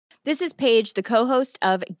This is Paige, the co-host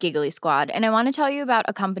of Giggly Squad, and I want to tell you about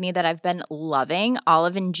a company that I've been loving,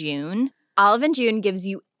 Olive & June. Olive & June gives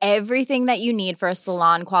you everything that you need for a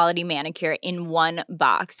salon-quality manicure in one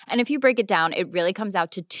box. And if you break it down, it really comes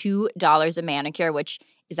out to $2 a manicure, which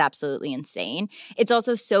is absolutely insane. It's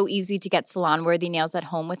also so easy to get salon-worthy nails at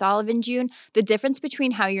home with Olive & June. The difference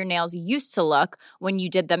between how your nails used to look when you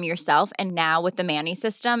did them yourself and now with the Mani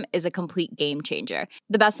system is a complete game changer.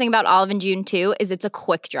 The best thing about Olive & June, too, is it's a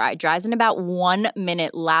quick dry. Dries in about 1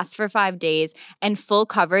 minute, lasts for 5 days, and full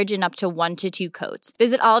coverage in up to 1 to 2 coats.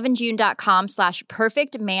 Visit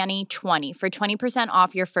oliveandjune.com/perfectmani20 for 20%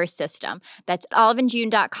 off your first system. That's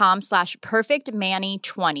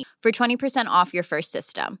oliveandjune.com/perfectmani20 for 20% off your first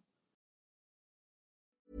system.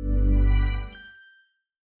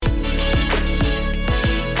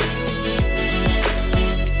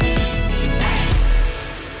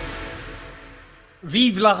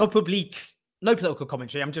 Vive la République. No political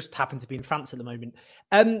commentary. I'm just happen to be in France at the moment.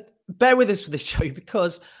 Bear with us for this show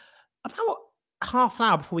because about half an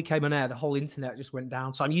hour before we came on air, the whole internet just went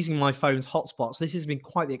down. So I'm using my phone's hotspot. So this has been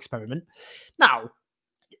quite the experiment. Now,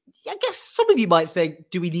 I guess some of you might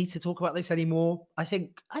think, do we need to talk about this anymore? I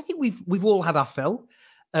think we've all had our fill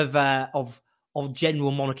of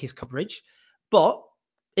general monarchist coverage, but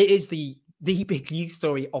it is the big news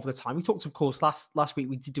story of the time. We talked, of course, last week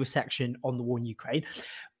we did do a section on the war in Ukraine.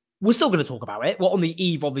 We're still going to talk about it. Well, on the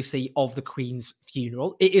eve, obviously, of the Queen's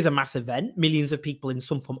funeral. It is a massive event. Millions of people in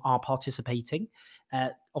some form are participating.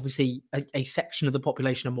 Obviously, a section of the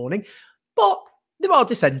population are mourning. But there are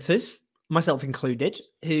dissenters, myself included,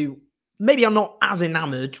 who maybe are not as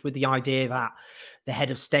enamoured with the idea that the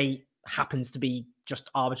head of state happens to be just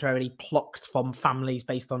arbitrarily plucked from families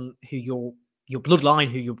based on who your bloodline,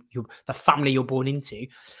 who the family you're born into.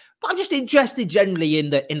 But I'm just interested generally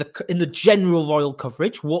in the general royal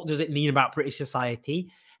coverage. What does it mean about British society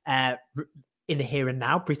in the here and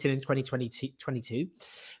now, Britain in 2022?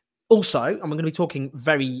 Also, and we're going to be talking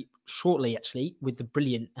very shortly, actually, with the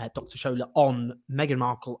brilliant Dr. Shola on Meghan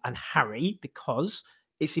Markle and Harry, because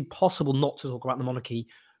it's impossible not to talk about the monarchy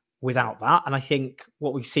without that. And I think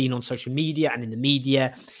what we've seen on social media and in the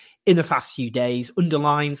media in the past few days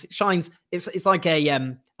underlines, shines. It's like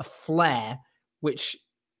a flare, which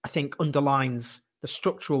I think underlines the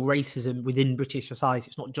structural racism within British society.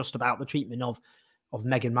 It's not just about the treatment of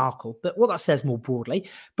Meghan Markle, but what that says more broadly.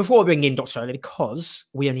 Before I bring in Dr. Shola, because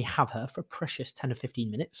we only have her for a precious 10 or 15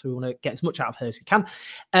 minutes, so we want to get as much out of her as we can.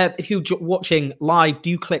 If you're watching live,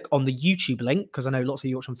 do click on the YouTube link, because I know lots of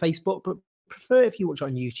you watch on Facebook, but prefer if you watch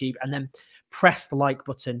on YouTube, and then press the like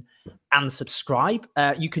button and subscribe.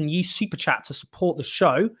 You can use Super Chat to support the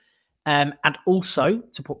show, and also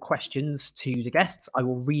to put questions to the guests. I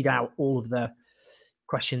will read out all of the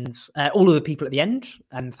questions, all of the people at the end,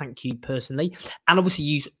 and thank you personally. And obviously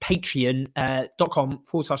use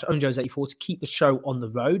patreon.com/OwenJones84 to keep the show on the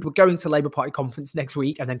road. We're going to Labour Party conference next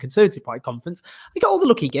week and then Conservative Party conference. I got all the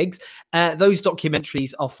lucky gigs. Those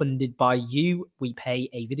documentaries are funded by you. We pay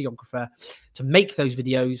a videographer to make those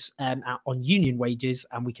videos on union wages,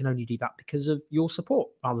 and we can only do that because of your support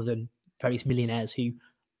rather than various millionaires who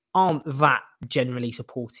aren't that generally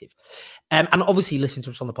supportive. And obviously listen to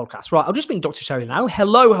us on the podcast. Right, I'll just bring Dr. Shola now.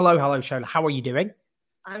 Hello, Shola. How are you doing?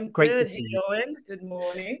 I'm great. Good. How you doing? Good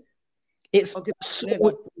morning. It's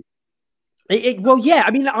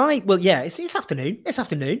it's afternoon. It's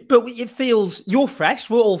afternoon, but it feels you're fresh.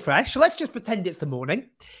 We're all fresh. So let's just pretend it's the morning.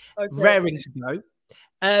 Okay. Raring to go.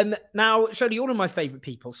 Now, Shola, you're one of my favourite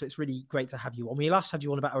people, so it's really great to have you on. We last had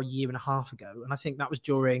you on about a year and a half ago, and I think that was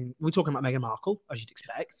we were talking about Meghan Markle, as you'd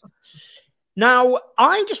expect. Now,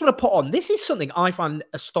 I just want to put on, this is something I find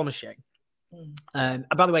astonishing. And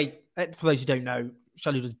by the way, for those who don't know,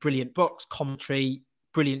 Shola does brilliant books, commentary,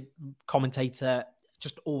 brilliant commentator,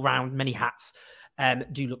 just all round, many hats.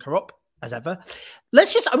 Do look her up, as ever.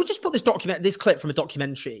 I would just put this clip from a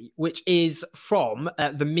documentary, which is from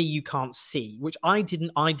the Me You Can't See, which I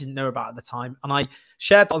didn't know about at the time, and I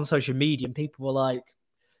shared it on social media, and people were like,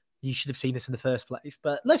 "You should have seen this in the first place."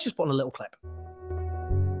 But let's just put on a little clip.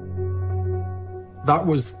 That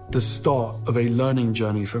was the start of a learning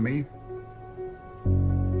journey for me.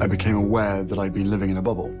 I became aware that I'd been living in a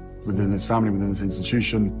bubble within this family, within this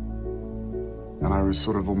institution, and I was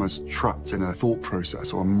sort of almost trapped in a thought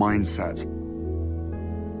process or a mindset.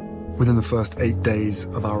 Within the first 8 days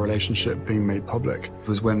of our relationship being made public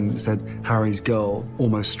was when it said Harry's girl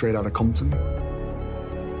almost straight out of Compton,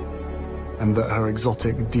 and that her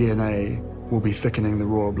exotic DNA will be thickening the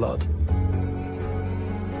royal blood.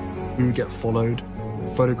 We would get followed,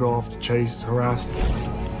 photographed, chased, harassed.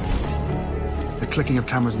 The clicking of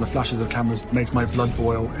cameras and the flashes of cameras makes my blood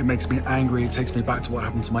boil. It makes me angry. It takes me back to what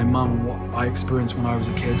happened to my mum, what I experienced when I was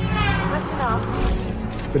a kid. That's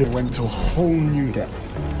enough. But it went to a whole new depth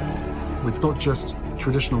with not just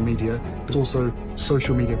traditional media, but also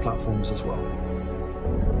social media platforms as well.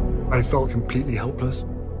 I felt completely helpless.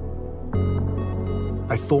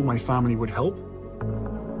 I thought my family would help,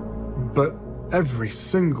 but every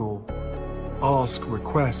single ask,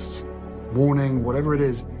 request, warning, whatever it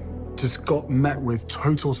is, just got met with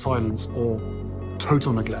total silence or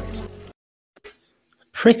total neglect.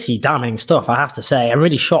 Pretty damning stuff, I have to say. I'm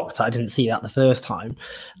really shocked I didn't see that the first time.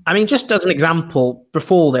 I mean, just as an example,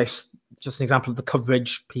 before this, just an example of the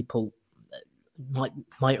coverage people might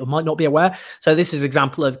or might not be aware. So this is an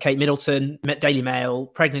example of Kate Middleton, Daily Mail,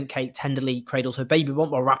 pregnant Kate tenderly cradles her baby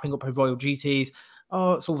bump while wrapping up her royal duties.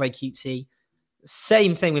 Oh, it's all very cutesy.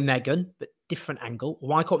 Same thing with Meghan, but different angle.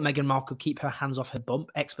 Why can't Meghan Markle keep her hands off her bump?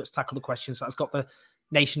 Experts tackle the question. So that's got the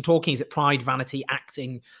nation talking. Is it pride, vanity,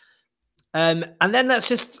 acting? And then let's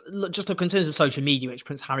just look in terms of social media, which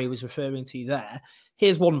Prince Harry was referring to there.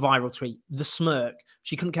 Here's one viral tweet. The smirk.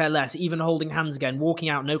 She couldn't care less, even holding hands again, walking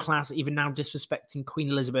out, no class, even now disrespecting Queen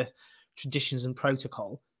Elizabeth, traditions and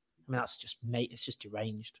protocol. I mean, that's just, mate, it's just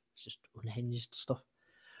deranged. It's just unhinged stuff.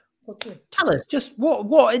 Tell us, just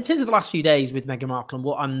what in terms of the last few days with Meghan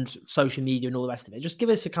Markle and social media and all the rest of it, just give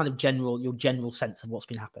us a kind of your general sense of what's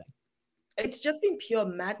been happening. It's just been pure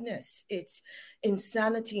madness. It's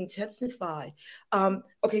insanity intensified.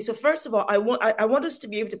 Okay, so first of all, I want us to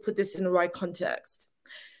be able to put this in the right context.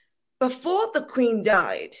 Before the Queen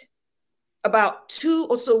died, about 2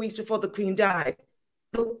 or so weeks before the Queen died,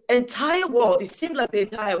 the entire world, it seemed like the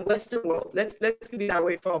entire Western world, let's give it that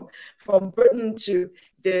way, from Britain to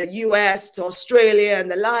the US to Australia and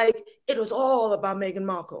the like, it was all about Meghan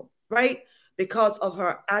Markle, right? Because of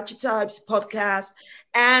her Archetypes podcast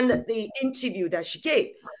and the interview that she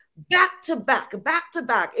gave. Back to back.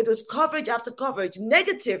 It was coverage after coverage,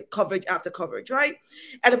 negative coverage after coverage, right?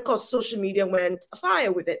 And of course, social media went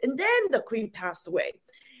afire with it. And then the Queen passed away.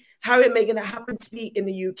 Harry and Meghan happened to be in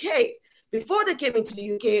the UK. Before they came into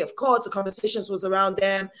the UK, of course, the conversations was around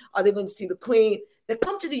them. Are they going to see the Queen? They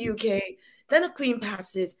come to the UK, then the Queen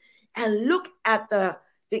passes, and look at the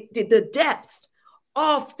depth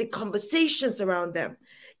of the conversations around them.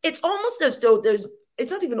 It's almost as though it's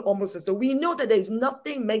not even almost as though we know that there's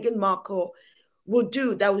nothing Meghan Markle will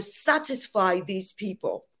do that will satisfy these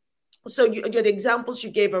people. So the examples you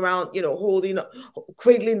gave around,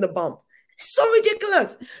 cradling the bump. It's so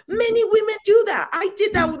ridiculous. Many women do that. I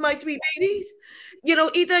did that with my 3 babies.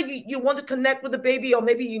 Either you want to connect with the baby, or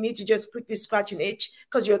maybe you need to just quickly scratch an itch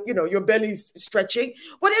because your belly's stretching,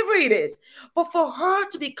 whatever it is. But for her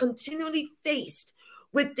to be continually faced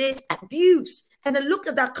with this abuse, and then look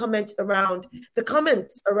at that comments around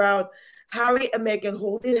Harry and Meghan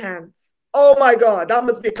holding hands. Oh my God, that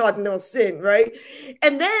must be a cardinal sin, right?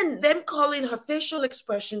 And then them calling her facial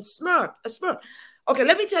expression a smirk. Okay,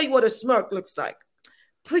 let me tell you what a smirk looks like.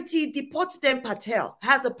 Priti Deepotedem Patel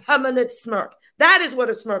has a permanent smirk. That is what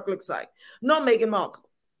a smirk looks like, not Meghan Markle.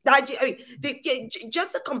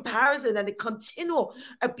 Just the comparison and the continual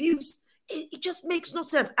abuse, it just makes no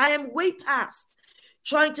sense. I am way past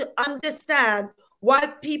trying to understand why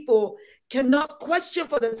people cannot question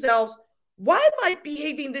for themselves, why am I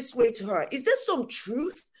behaving this way to her? Is there some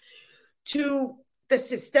truth to the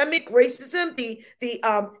systemic racism, the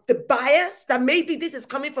bias, that maybe this is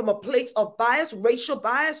coming from a place of bias, racial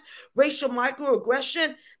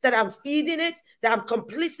microaggression, that I'm feeding it, that I'm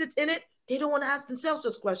complicit in it? They don't want to ask themselves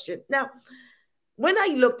this question. Now, when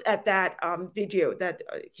I looked at that video that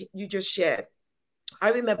you just shared, I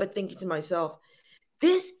remember thinking to myself,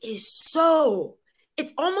 this is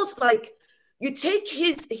it's almost like you take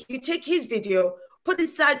his video, put it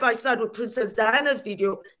side by side with Princess Diana's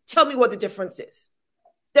video, tell me what the difference is.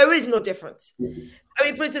 There is no difference. I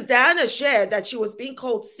mean, Princess Diana shared that she was being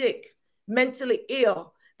called sick, mentally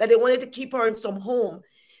ill, that they wanted to keep her in some home.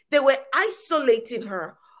 They were isolating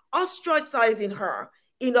her, ostracizing her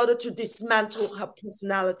in order to dismantle her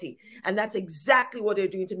personality. And that's exactly what they're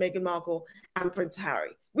doing to Meghan Markle and Prince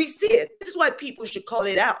Harry. We see it. This is why people should call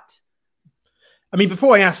it out. I mean,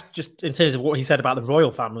 before I ask, just in terms of what he said about the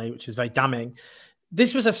royal family, which is very damning,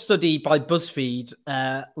 this was a study by BuzzFeed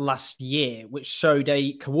last year, which showed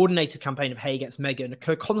a coordinated campaign of hate against Meghan.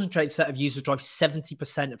 A concentrated set of users drive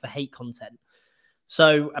 70% of the hate content.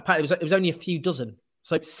 So apparently it was only a few dozen.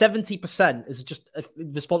 So 70% is just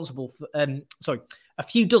responsible for, a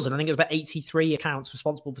few dozen. I think it was about 83 accounts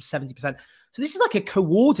responsible for 70%. So this is like a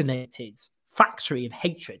coordinated factory of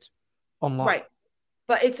hatred online. Right.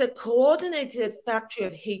 But it's a coordinated factory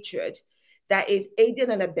of hatred that is aided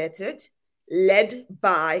and abetted, led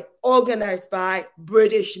by, organized by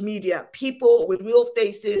British media, people with real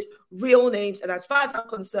faces, real names. And as far as I'm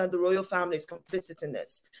concerned, the royal family is complicit in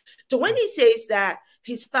this. So when he says that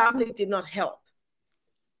his family did not help,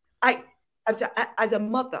 as a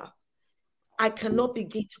mother, I cannot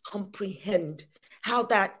begin to comprehend how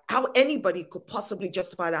anybody could possibly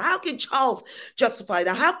justify that. How can Charles justify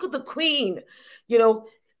that? How could the Queen,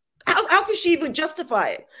 how could she even justify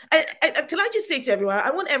it? And can I just say to everyone,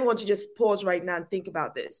 I want everyone to just pause right now and think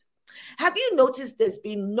about this. Have you noticed there's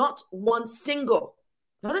been not a single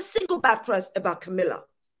bad press about Camilla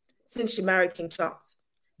since she married King Charles?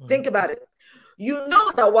 Think about it. You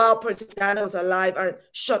know that while Princess Diana was alive and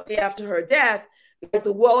shortly after her death,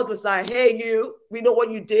 the world was like, hey, we know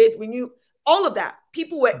what you did. We knew all of that.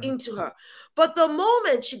 People were into her. But the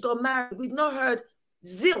moment she got married, we've not heard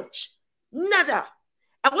zilch, nada.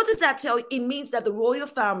 And what does that tell you? It means that the royal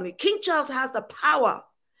family, King Charles has the power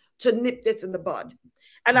to nip this in the bud.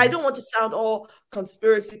 And I don't want to sound all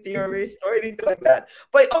conspiracy theorist or anything like that,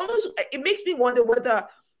 but it makes me wonder whether,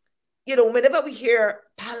 whenever we hear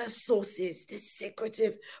palace sources, these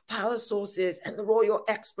secretive palace sources and the royal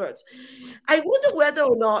experts, I wonder whether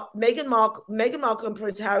or not Meghan Markle and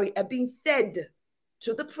Prince Harry are being fed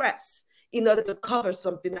to the press in order to cover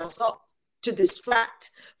something else up, to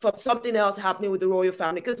distract from something else happening with the royal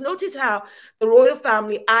family. Because notice how the royal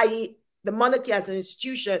family, i.e. the monarchy as an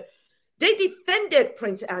institution, they defended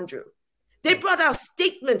Prince Andrew. They brought out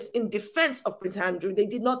statements in defense of Prince Andrew. They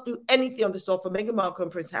did not do anything on the sort for Meghan Markle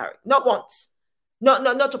and Prince Harry. Not once.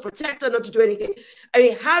 Not to protect her, not to do anything. I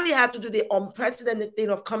mean, Harry had to do the unprecedented thing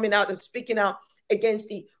of coming out and speaking out against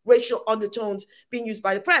the racial undertones being used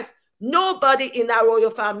by the press. Nobody in that royal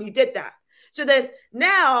family did that. So then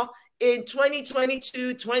now in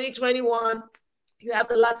 2022, 2021, you have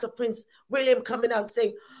the likes of Prince William coming out and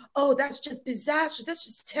saying, oh, that's just disastrous. That's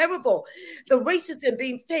just terrible. The racism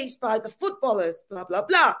being faced by the footballers, blah, blah,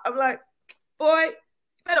 blah. I'm like, boy, you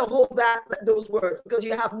better hold back those words because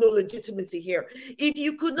you have no legitimacy here. If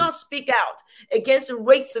you could not speak out against the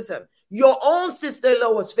racism your own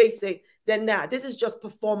sister-in-law was facing, then this is just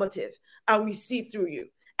performative and we see through you.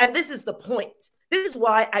 And this is the point. This is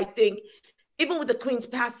why I think, even with the Queen's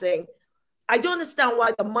passing, I don't understand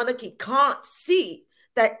why the monarchy can't see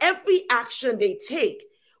that every action they take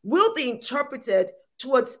will be interpreted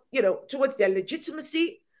towards their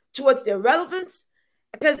legitimacy, towards their relevance.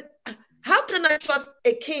 Because how can I trust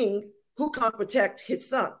a king who can't protect his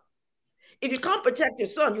son? If you can't protect your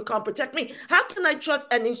son, you can't protect me. How can I trust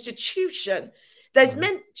an institution that is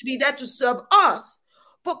meant to be there to serve us,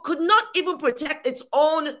 but could not even protect its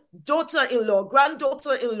own daughter-in-law,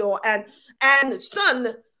 granddaughter-in-law, and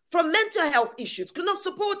son from mental health issues, could not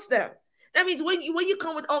support them? That means when you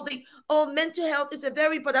come with all the, mental health is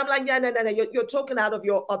but I'm like, no, you're talking out of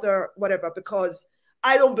your other whatever, because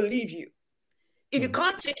I don't believe you. If you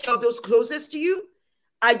can't take care of those closest to you,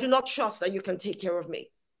 I do not trust that you can take care of me.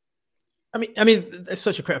 I mean, it's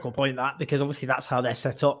such a critical point, that, because obviously that's how they're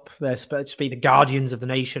set up. They're supposed to be the guardians of the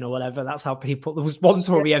nation or whatever. That's how people. There was one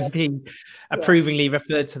Tory MP approvingly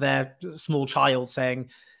referred to their small child, saying,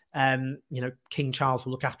 King Charles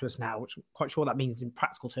will look after us now, which I'm quite sure that means in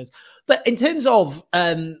practical terms. But in terms of,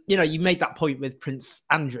 you made that point with Prince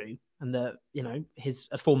Andrew and his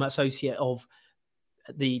former associate of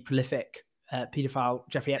the prolific paedophile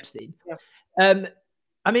Jeffrey Epstein. Yeah.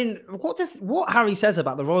 I mean, what Harry says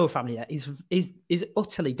about the royal family is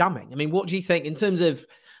utterly damning. I mean, what do you think in terms of,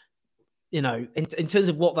 in terms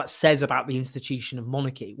of what that says about the institution of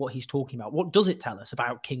monarchy, what he's talking about? What does it tell us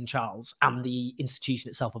about King Charles and the institution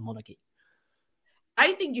itself of monarchy?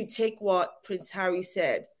 I think you take what Prince Harry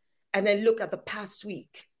said and then look at the past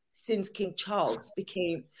week since Charles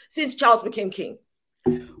became king.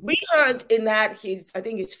 We heard in that his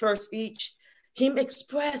first speech, him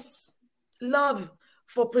express love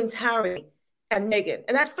for Prince Harry and Meghan.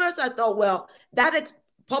 And at first I thought, well, that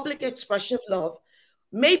public expression of love,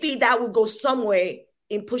 maybe that would go some way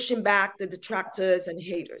in pushing back the detractors and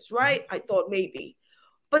haters, right? I thought maybe.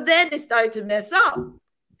 But then they started to mess up.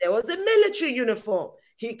 There was a military uniform.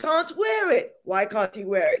 He can't wear it. Why can't he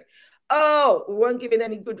wear it? Oh, we weren't given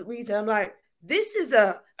any good reason. I'm like, this is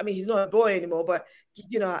he's not a boy anymore, but,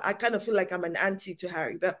 I kind of feel like I'm an auntie to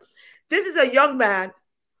Harry. But this is a young man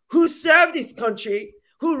who served his country,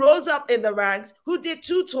 who rose up in the ranks, who did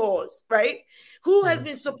 2 tours, right? Who has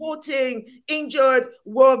been supporting injured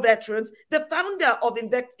war veterans, the founder of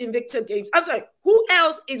Invicta Games. I'm sorry, who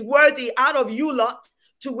else is worthy out of you lot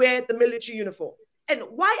to wear the military uniform? And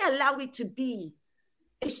why allow it to be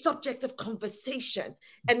a subject of conversation?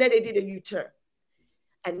 And then they did a U-turn.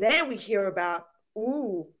 And then we hear about, they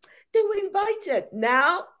were invited.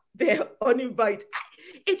 Now they're uninvited.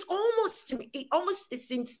 It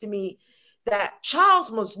seems to me that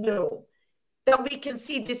Charles must know that we can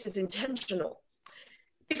see this is intentional.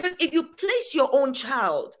 Because if you place your own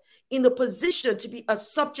child in a position to be a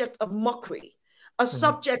subject of mockery, a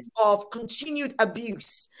subject of continued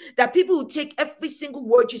abuse, that people will take every single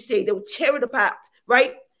word you say, they will tear it apart,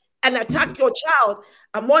 right? And attack your child,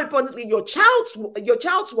 and more importantly, your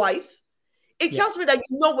child's wife. It tells me that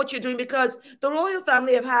you know what you're doing, because the royal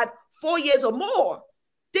family have had 4 years or more.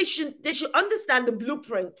 They should understand the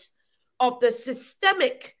blueprint of the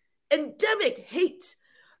systemic, endemic hate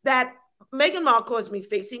that Meghan Markle has been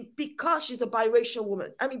facing because she's a biracial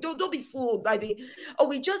woman. I mean, don't be fooled by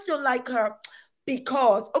we just don't like her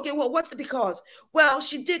because. Okay, well, what's the because? Well,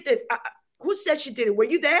 she did this. Who said she did it? Were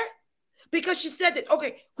you there? Because she said it.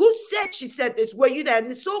 Okay, who said she said this? Were you there? And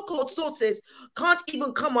the so-called sources can't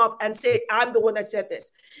even come up and say, I'm the one that said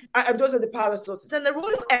this. And those are the palace sources. And the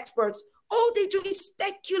royal experts, all they do is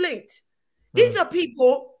speculate. These are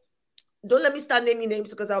people. Don't let me start naming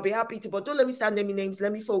names because I'll be happy to, but don't let me start naming names.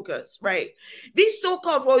 Let me focus, right? These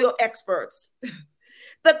so-called royal experts,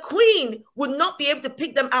 the queen would not be able to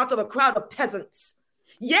pick them out of a crowd of peasants.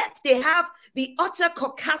 Yet they have the utter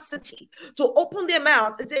caucasity to open their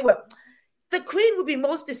mouths and say, well, the queen would be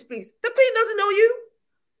most displeased. The queen doesn't know you.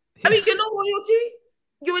 I mean, you're not royalty.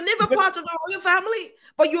 You were never part of the royal family,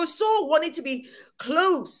 but you're so wanting to be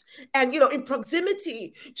close and, in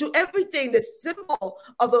proximity to everything, the symbol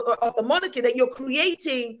of the monarchy, that you're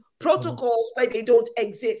creating protocols where they don't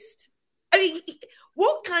exist. I mean,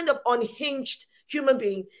 what kind of unhinged human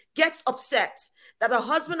being gets upset that a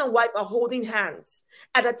husband and wife are holding hands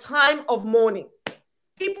at a time of mourning?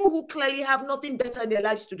 People who clearly have nothing better in their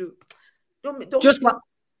lives to do.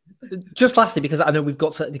 Just lastly, because I know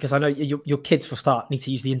because I know your kids for start need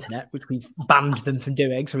to use the internet, which we've banned them from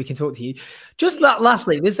doing, so we can talk to you. Just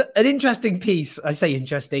lastly, there's an interesting piece, I say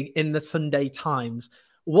interesting, in the Sunday Times.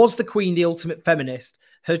 Was the Queen the ultimate feminist?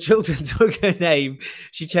 Her children took her name.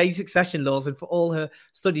 She changed succession laws, and for all her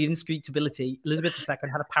studied inscrutability, Elizabeth II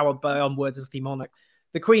had a power beyond words as a female monarch.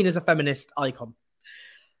 The Queen is a feminist icon.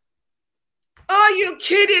 Are you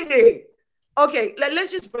kidding me? Okay,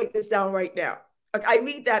 let's just break this down right now. I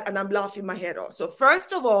read that and I'm laughing my head off. So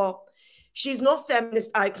first of all, she's not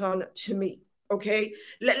feminist icon to me, okay?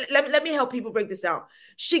 Let me help people break this down.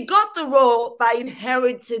 She got the role by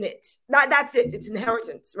inheriting it. That's it. It's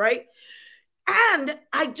inheritance, right? And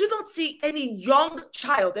I do not see any young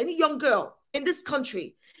child, any young girl in this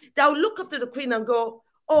country that will look up to the Queen and go,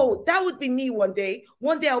 oh, that would be me one day.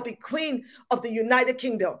 One day I'll be Queen of the United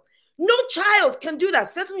Kingdom. No child can do that.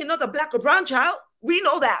 Certainly not a black or brown child. We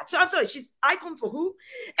know that. So I'm sorry, she's icon for who?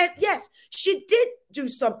 And yes, she did do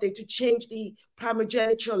something to change the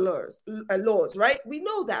primogeniture laws, right? We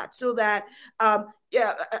know that. So that,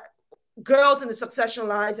 girls in the succession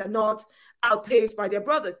lines are not outpaced by their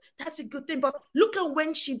brothers. That's a good thing. But look at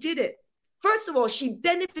when she did it. First of all, she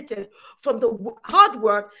benefited from the hard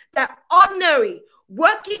work that ordinary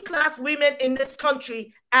working class women in this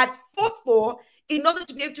country had fought for in order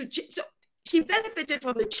to be able to change. So she benefited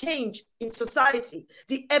from the change in society,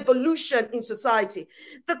 the evolution in society.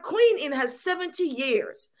 The Queen, in her 70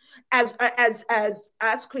 years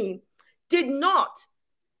as Queen, did not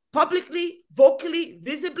publicly, vocally,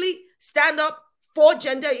 visibly stand up for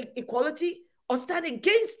gender equality or stand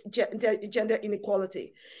against gender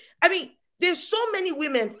inequality. I mean, there's so many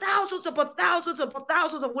women, thousands upon thousands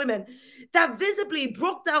of women that visibly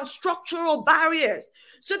broke down structural barriers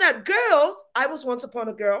so that girls, I was once upon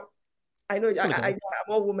a girl, I know I'm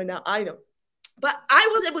a woman now, I know. But I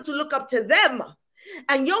was able to look up to them.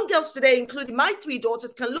 And young girls today, including my 3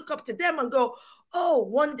 daughters, can look up to them and go, oh,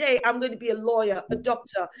 one day I'm going to be a lawyer, a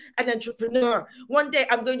doctor, an entrepreneur. One day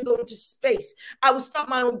I'm going to go into space. I will start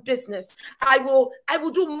my own business. I will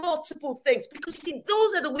do multiple things. Because you see,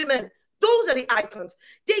 those are the women. Those are the icons.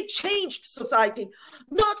 They changed society,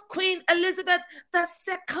 not Queen Elizabeth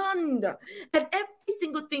II. And every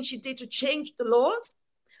single thing she did to change the laws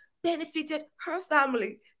benefited her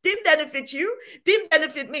family. Didn't benefit you, didn't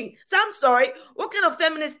benefit me. So I'm sorry, what kind of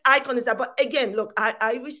feminist icon is that? But again, look,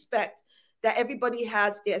 I respect that everybody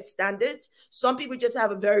has their standards. Some people just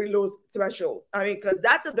have a very low threshold. I mean, because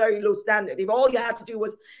that's a very low standard. If all you had to do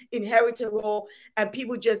was inherit a role and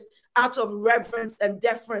people just out of reverence and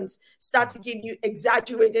deference start to give you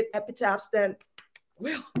exaggerated epitaphs, then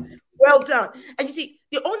well done. And you see,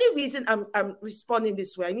 the only reason I'm responding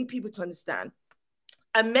this way, I need people to understand,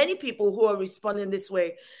 and many people who are responding this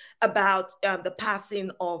way about the passing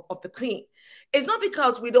of the Queen, it's not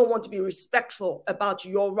because we don't want to be respectful about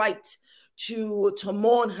your right to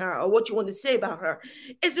mourn her or what you want to say about her.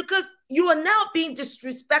 It's because you are now being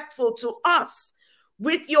disrespectful to us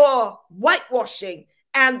with your whitewashing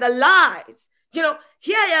and the lies. You know,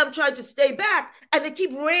 here I am trying to stay back and they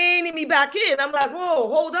keep reining me back in. I'm like, whoa,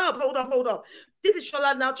 hold up. This is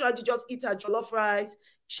Shola now trying to just eat her jollof rice,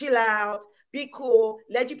 chill out, be cool,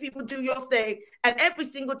 let you people do your thing. And every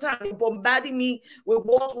single time you're bombarding me with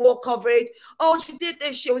wall-to-wall coverage. Oh, she did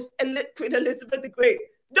this. She was Queen Elizabeth the Great.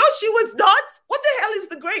 No, she was not. What the hell is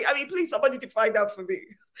the Great? I mean, please, somebody to find out for me.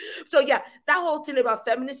 So yeah, that whole thing about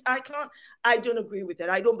feminist icon, I don't agree with it.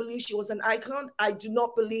 I don't believe she was an icon. I do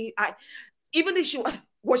not believe, even if she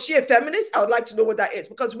was she a feminist? I would like to know what that is,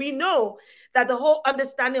 because we know that the whole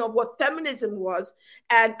understanding of what feminism was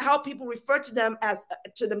and how people refer to them as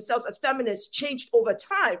to themselves as feminists changed over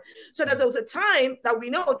time. So that there was a time that we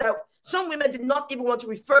know that some women did not even want to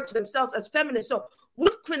refer to themselves as feminists. So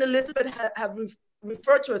would Queen Elizabeth have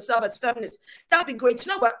referred to herself as feminist? That'd be great to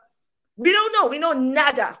know, but we don't know. We know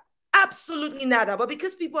nada, absolutely nada. But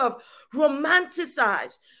because people have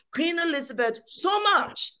romanticized Queen Elizabeth so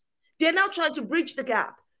much, they're now trying to bridge the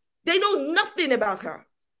gap. They know nothing about her.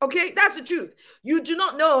 Okay, that's the truth. You do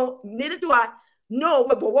not know, neither do I know,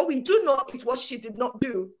 but what we do know is what she did not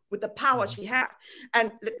do with the power she had.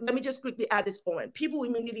 And let me just quickly add this point. People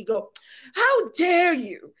immediately go, how dare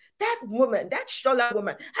you? That woman, that Shola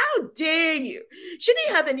woman, how dare you? She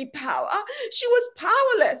didn't have any power. She was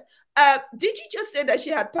powerless. Did you just say that she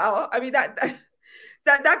had power? I mean, that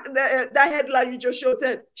headline you just showed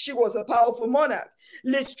said she was a powerful monarch.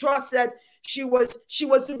 Liz Truss said she was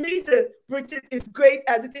the reason Britain is great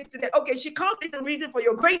as it is today. Okay, she can't be the reason for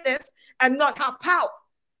your greatness and not have power.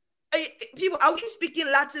 People, are we speaking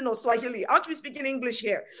Latin or Swahili? Aren't we speaking English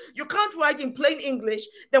here? You can't write in plain English.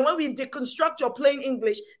 Then when we deconstruct your plain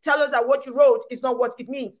English, tell us that what you wrote is not what it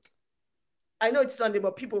means. I know it's Sunday,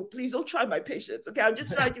 but people, please don't try my patience. Okay, I'm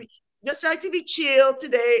just trying to be chill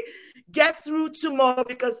today. Get through tomorrow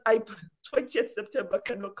because 20th September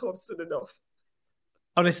cannot come soon enough.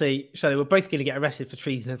 Honestly, so we're both going to get arrested for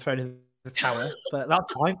treason and thrown in the tower, but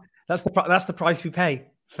that's fine. That's the price we pay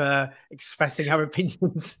for expressing our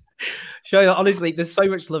opinions. Shola, honestly, there's so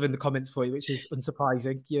much love in the comments for you, which is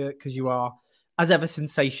unsurprising, because you are, as ever,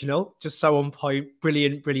 sensational, just so on point,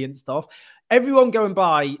 brilliant stuff. Everyone go and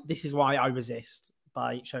buy This Is Why I Resist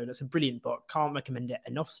by Shola. It's a brilliant book. Can't recommend it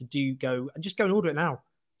enough. So do go and order it now.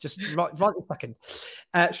 Just right a second.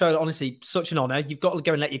 Shola, honestly, such an honor. You've got to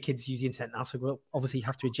go and let your kids use the internet now, so we'll obviously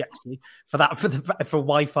have to eject you for that, for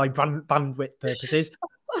Wi-Fi bandwidth purposes.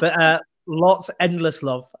 But endless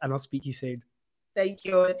love, and I'll speak to you soon. Thank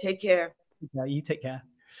you. Take care. Yeah, you take care.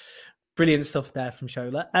 Brilliant stuff there from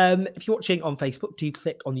Shola. If you're watching on Facebook, do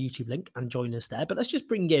click on the YouTube link and join us there. But let's just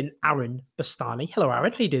bring in Aaron Bastani. Hello,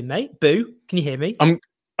 Aaron. How you doing, mate? Boo, can you hear me?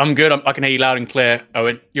 I'm good. I can hear you loud and clear,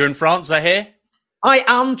 Owen. You're in France, I hear? I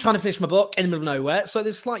am trying to finish my book in the middle of nowhere. So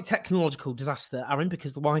there's a slight technological disaster, Aaron,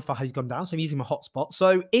 because the Wi-Fi has gone down. So I'm using my hotspot.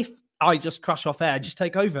 So if I just crash off air, just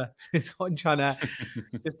take over. It's what I'm trying to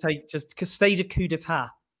just stage a coup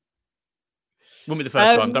d'etat. Won't be the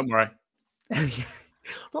first time, don't worry.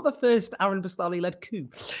 Not the first Aaron Bastani-led coup.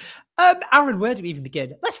 Aaron, where do we even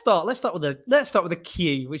begin? Let's start with the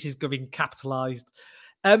Q, which is being capitalized.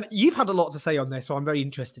 You've had a lot to say on this, so I'm very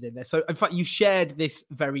interested in this. So in fact, you shared this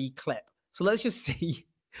very clip. So let's just see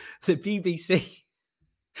the BBC,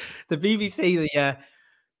 the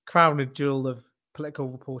crown and jewel of political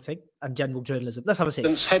reporting and general journalism. Let's have a see.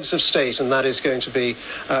 Heads of state, and that is going to be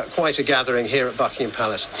quite a gathering here at Buckingham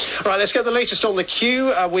Palace. All right, let's get the latest on the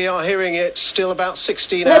queue. We are hearing it still about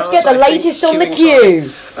 16 hours. Let's get the latest on the queue.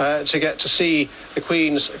 To get to see the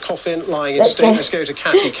Queen's coffin lying in state. Let's go to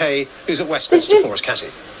Catty Kay, who's at Westminster for us. Catty.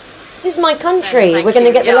 This is my country. We're going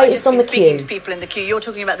to get the latest on the queue. To people in the queue. You're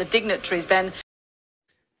talking about the dignitaries, Ben.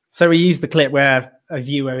 So we used the clip where a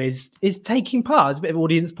viewer is taking part. There's a bit of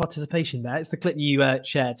audience participation there. It's the clip you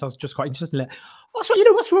shared, so I was just quite interested in it.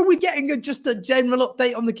 What's wrong with getting just a general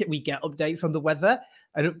update on the kit? We get updates on the weather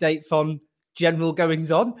and updates on general goings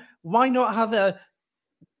on. Why not have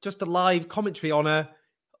just a live commentary on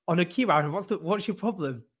a queue round? What's your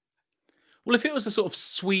problem? Well, if it was a sort of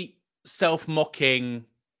sweet, self-mocking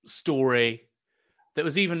story that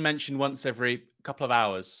was even mentioned once every couple of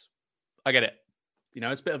hours, I get it. You know,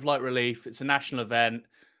 it's a bit of light relief. It's a national event.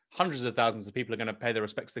 Hundreds of thousands of people are going to pay their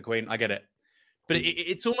respects to the Queen. I get it. But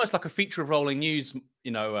it's almost like a feature of rolling news,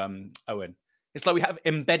 Owen. It's like we have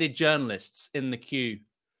embedded journalists in the queue.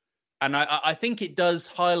 And I think it does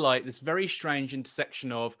highlight this very strange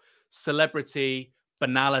intersection of celebrity,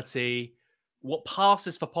 banality, what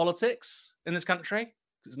passes for politics in this country,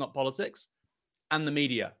 because it's not politics, and the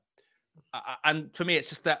media. And for me, it's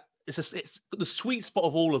just that it's the sweet spot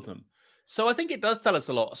of all of them. So I think it does tell us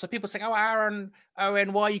a lot. So people saying, "Oh, Aaron,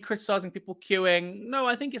 Owen, why are you criticizing people queuing?" No,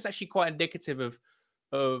 I think it's actually quite indicative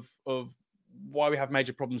of why we have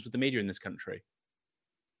major problems with the media in this country.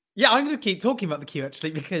 Yeah, I'm going to keep talking about the queue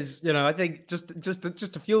actually because I think just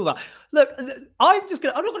to fuel that. Look, I'm not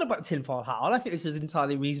going to put a tinfoil hat on. I think this is an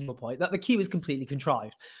entirely reasonable point that the queue is completely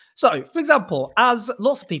contrived. So, for example, as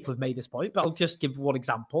lots of people have made this point, but I'll just give one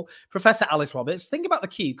example. Professor Alice Roberts, think about the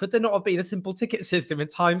queue. Could there not have been a simple ticket system in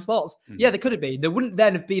time slots? Yeah, there could have been. There wouldn't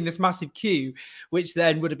then have been this massive queue, which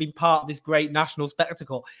then would have been part of this great national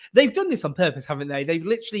spectacle. They've done this on purpose, haven't they? They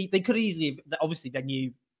could easily, obviously, they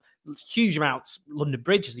knew huge amounts. London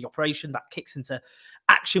Bridge is the operation that kicks into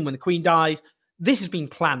action when the Queen dies. This has been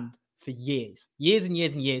planned for years and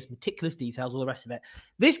years, meticulous details, all the rest of it.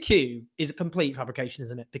 This queue is a complete fabrication,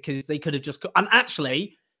 isn't it? Because they could have just and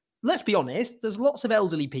actually, let's be honest, there's lots of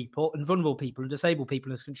elderly people and vulnerable people and disabled people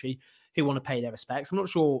in this country who want to pay their respects. I'm not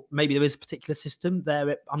sure, maybe there is a particular system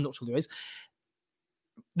there. I'm not sure there is.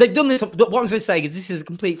 They've done this, but what I'm saying is this is a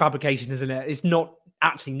complete fabrication, isn't it? It's not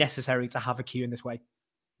actually necessary to have a queue in this way.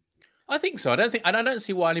 I think so. I don't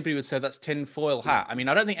see why anybody would say that's tinfoil hat. I mean,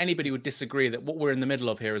 I don't think anybody would disagree that what we're in the middle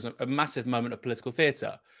of here is a massive moment of political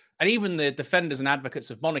theatre. And even the defenders and advocates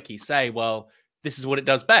of monarchy say, well, this is what it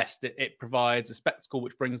does best. It provides a spectacle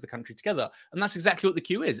which brings the country together. And that's exactly what the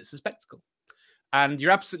queue is. It's a spectacle. And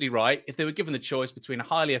you're absolutely right. If they were given the choice between a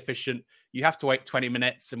highly efficient, you have to wait 20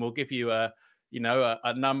 minutes and we'll give you a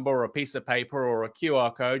number or a piece of paper or a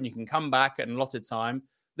QR code and you can come back at an allotted time,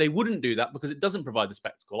 they wouldn't do that because it doesn't provide the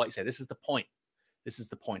spectacle. Like you say, this is the point. This is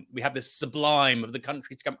the point. We have this sublime of the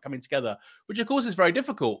country coming together, which of course is very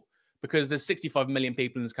difficult because there's 65 million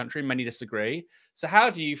people in this country. Many disagree. So how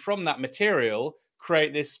do you, from that material,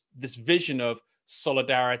 create this vision of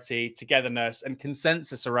solidarity, togetherness, and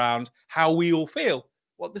consensus around how we all feel?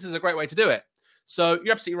 Well, this is a great way to do it. So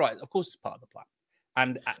you're absolutely right. Of course, it's part of the plan.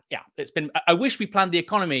 And it's been. I wish we planned the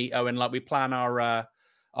economy, Owen, like we plan our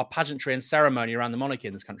pageantry and ceremony around the monarchy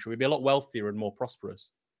in this country. We'd be a lot wealthier and more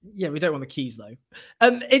prosperous. Yeah, we don't want the queues though.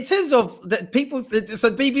 In terms of the people,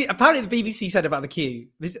 apparently the BBC said about the queue.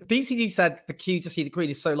 BBC said the queue to see the Queen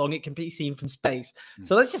is so long it can be seen from space.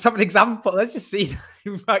 So let's just have an example. Let's just see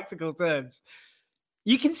in practical terms.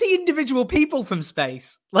 You can see individual people from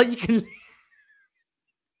space, like you can.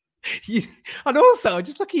 And also,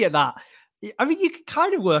 just looking at that, I mean, you can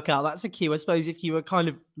kind of work out that's a queue, I suppose, if you were kind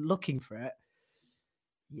of looking for it.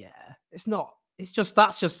 Yeah, it's not. It's just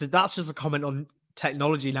that's just a comment on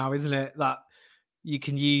technology now, isn't it? That you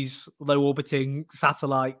can use low orbiting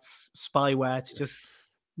satellites, spyware to just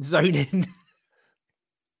zone in.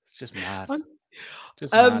 It's just mad.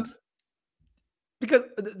 Mad. Because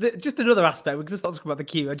just another aspect, we're going to start talking about the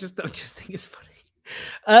queue. I just think it's funny.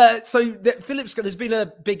 So Phillips, there's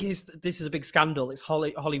been this is a big scandal. It's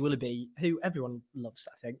Holly Willoughby, who everyone loves,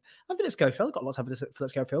 I think. And Philip Schofield, got lots of evidence.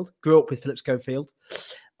 Philip Schofield grew up with Philip Schofield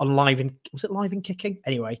on Live in Kicking?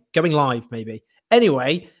 Anyway, going live maybe.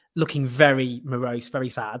 Anyway, looking very morose, very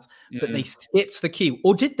sad. But they skipped the queue,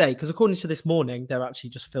 or did they? Because according to This Morning, they're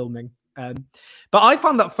actually just filming. But I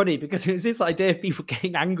found that funny because it was this idea of people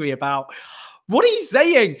getting angry about. What are you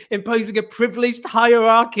saying? Imposing a privileged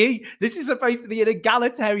hierarchy? This is supposed to be an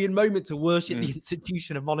egalitarian moment to worship the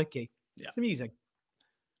institution of monarchy. Yeah. It's amusing.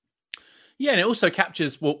 Yeah, and it also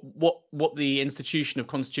captures what the institution of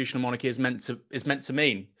constitutional monarchy is meant to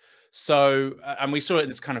mean. So, and we saw it in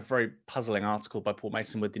this kind of very puzzling article by Paul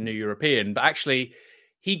Mason with the New European, but actually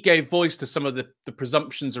he gave voice to some of the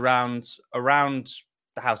presumptions around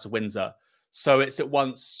the House of Windsor. So it's at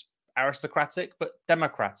once aristocratic but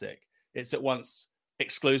democratic. It's at once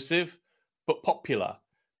exclusive, but popular.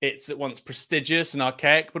 It's at once prestigious and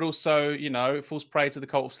archaic, but also, it falls prey to the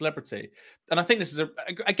cult of celebrity. And I think this is,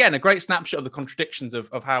 a great snapshot of the contradictions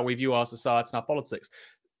of how we view our society and our politics.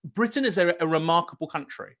 Britain is a remarkable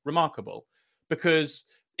country, because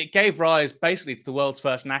it gave rise basically to the world's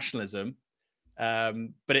first nationalism,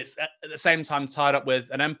 but it's at the same time tied up with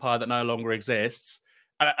an empire that no longer exists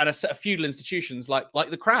and a set of feudal institutions like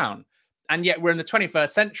the Crown. And yet we're in the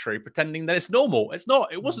 21st century pretending that it's normal. It's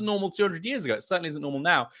not. It wasn't normal 200 years ago. It certainly isn't normal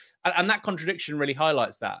now. And that contradiction really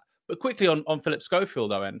highlights that. But quickly on Philip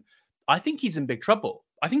Schofield, Owen, I think he's in big trouble.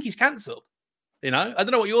 I think he's cancelled. I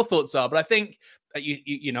don't know what your thoughts are, but I think,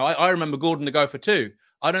 I remember Gordon the Gopher too.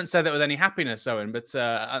 I don't say that with any happiness, Owen, but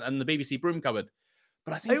and the BBC broom cupboard.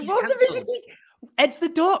 But I think he's cancelled. Ed the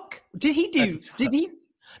Duck. Did he?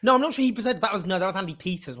 No, I'm not sure he presented. That was Andy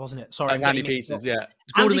Peters, wasn't it? Sorry. That was Andy Peters, yeah.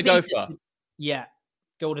 It's Gordon the Gopher. Yeah.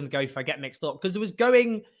 Golden Gopher, I get mixed up because there was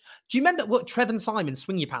going. Do you remember what Trevor and Simon,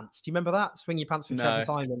 Swing Your Pants? Do you remember that? Swing Your Pants with Trevor and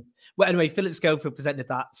Simon. Well, anyway, Philip Schofield presented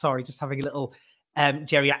that. Sorry, just having a little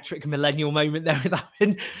geriatric millennial moment there with that.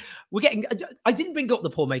 And we're getting. I didn't bring up the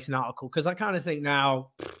Paul Mason article because I kind of think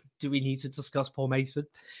now, do we need to discuss Paul Mason?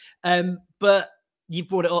 But you've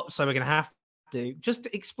brought it up, so we're going to have to just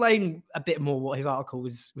explain a bit more what his article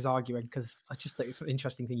was arguing, because I just think it's an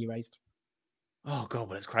interesting thing you raised. Oh God,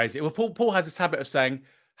 well, it's crazy. Well, Paul has this habit of saying,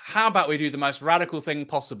 "How about we do the most radical thing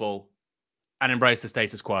possible and embrace the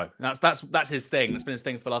status quo?" And that's his thing. That's been his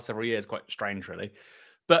thing for the last several years. Quite strange, really.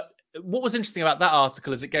 But what was interesting about that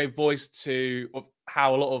article is it gave voice to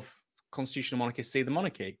how a lot of constitutional monarchists see the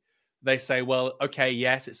monarchy. They say, well, okay,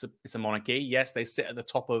 yes, it's a monarchy. Yes, they sit at the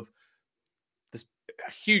top of this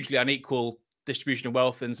hugely unequal distribution of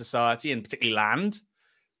wealth in society, and particularly land,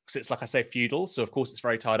 because it's, like I say, feudal. So, of course, it's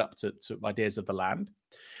very tied up to ideas of the land.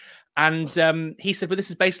 And he said, well, this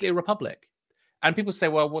is basically a republic. And people say,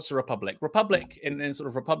 well, what's a republic? Republic, in sort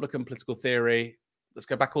of Republican political theory, let's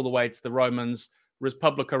go back all the way to the Romans, res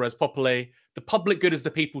publica, res populi. The public good is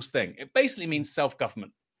the people's thing. It basically means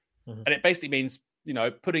self-government. Mm-hmm. And it basically means,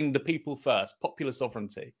 putting the people first, popular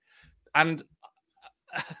sovereignty. And...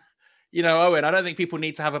 Owen, I don't think people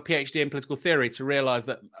need to have a PhD in political theory to realize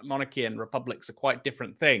that monarchy and republics are quite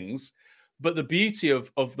different things. But the beauty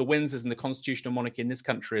of the Windsors and the constitutional monarchy in this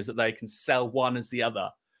country is that they can sell one as the other.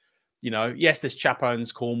 Yes, this chap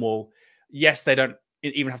owns Cornwall. Yes, they don't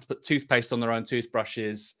even have to put toothpaste on their own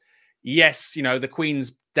toothbrushes. Yes, the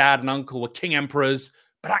Queen's dad and uncle were king emperors,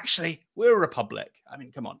 but actually we're a republic. I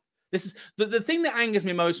mean, come on. This is the thing that angers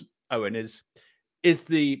me most, Owen, is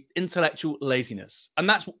the intellectual laziness. And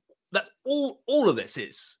that's all of this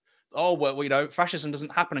is. Oh, well, fascism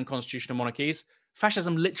doesn't happen in constitutional monarchies.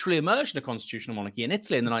 Fascism literally emerged in a constitutional monarchy in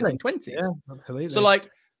Italy in the 1920s. Yeah, absolutely. So,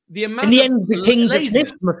 the amount in the end, the king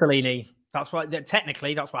dismissed Mussolini. That's what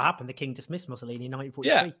technically that's what happened. The king dismissed Mussolini in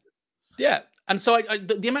 1943. Yeah. And so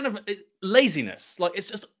the amount of laziness,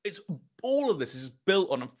 it's all of this is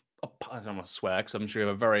built on I don't want to swear because I'm sure you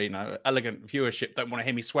have a very elegant viewership. Don't want to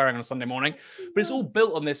hear me swearing on a Sunday morning, but it's all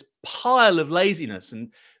built on this pile of laziness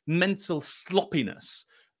and mental sloppiness,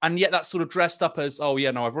 and yet that's sort of dressed up as, oh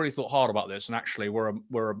yeah, no, I've really thought hard about this, and actually we're a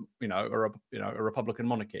Republican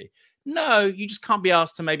monarchy. No, you just can't be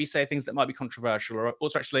asked to maybe say things that might be controversial, or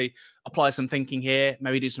to actually apply some thinking here,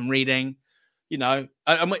 maybe do some reading. And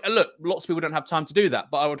look, lots of people don't have time to do that,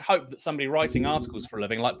 but I would hope that somebody writing articles for a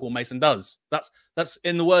living like Paul Mason does. That's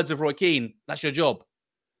in the words of Roy Keane, that's your job.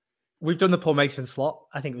 We've done the Paul Mason slot.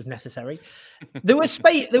 I think it was necessary. There were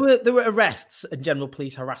arrests and general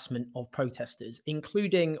police harassment of protesters,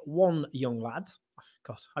 including one young lad.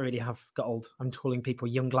 God, I really have got old. I'm calling people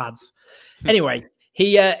young lads. Anyway,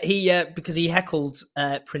 he because he heckled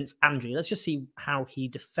Prince Andrew. Let's just see how he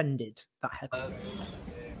defended that heckle.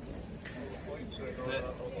 That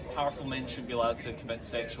powerful men shouldn't be allowed to commit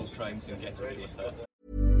sexual crimes and get away with it.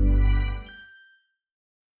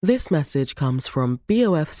 This message comes from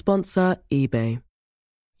BOF sponsor eBay.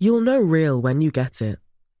 You'll know real when you get it.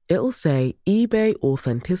 It'll say eBay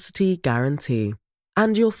Authenticity Guarantee.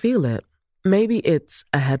 And you'll feel it. Maybe it's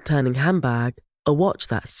a head-turning handbag, a watch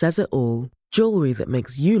that says it all, jewelry that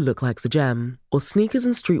makes you look like the gem, or sneakers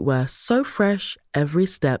and streetwear so fresh every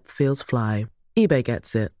step feels fly. eBay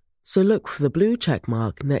gets it. So look for the blue check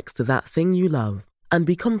mark next to that thing you love and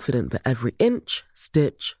be confident that every inch,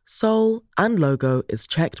 stitch, sole, and logo is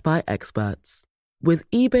checked by experts. With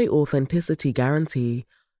eBay Authenticity Guarantee,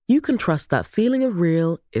 you can trust that feeling of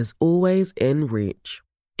real is always in reach.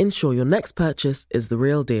 Ensure your next purchase is the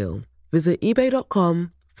real deal. Visit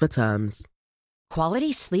eBay.com for terms.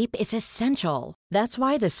 Quality sleep is essential. That's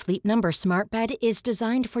why the Sleep Number Smart Bed is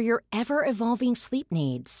designed for your ever-evolving sleep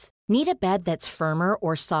needs. Need a bed that's firmer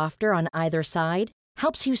or softer on either side?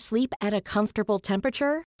 Helps you sleep at a comfortable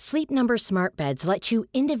temperature? Sleep Number Smart Beds let you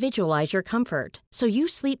individualize your comfort, so you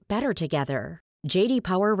sleep better together. J.D.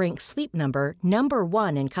 Power ranks Sleep Number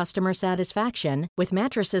 #1 in customer satisfaction with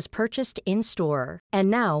mattresses purchased in-store. And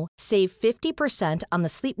now, save 50% on the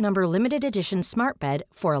Sleep Number Limited Edition Smart Bed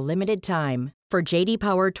for a limited time. For J.D.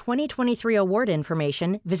 Power 2023 award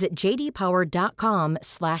information, visit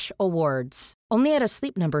jdpower.com/awards. Only at a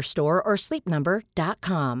Sleep Number store or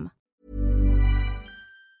sleepnumber.com.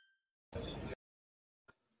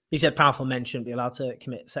 He said powerful men shouldn't be allowed to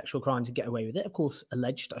commit sexual crimes and get away with it. Of course,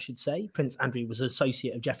 alleged, I should say. Prince Andrew was an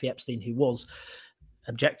associate of Jeffrey Epstein, who was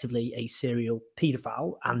objectively a serial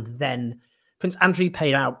paedophile. And then Prince Andrew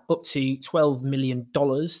paid out up to $12 million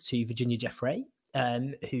to Virginia Giuffre,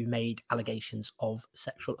 who made allegations of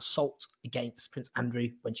sexual assault against Prince Andrew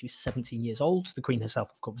when she was 17 years old. The Queen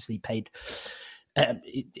herself, of course, obviously paid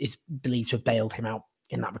is believed to have bailed him out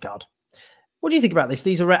in that regard. What do you think about this?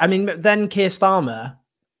 Then Keir Starmer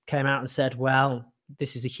came out and said, well,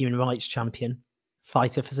 this is a human rights champion,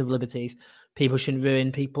 fighter for civil liberties. People shouldn't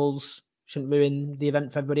ruin the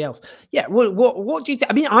event for everybody else. Yeah, what do you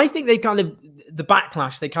think? I mean, I think the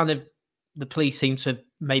backlash, the police seem to have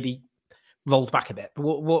maybe rolled back a bit. But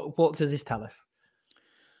what does this tell us?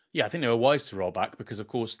 Yeah, I think they were wise to roll back because, of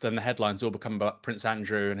course, then the headlines all become about Prince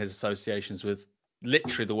Andrew and his associations with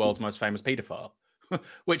literally the world's most famous paedophile,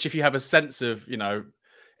 which if you have a sense of,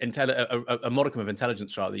 a modicum of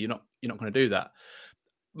intelligence, rather, you're not going to do that.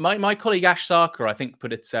 My colleague Ash Sarkar, I think,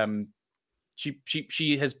 put it.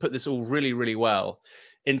 She has put this all really, really well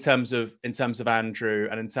in terms of Andrew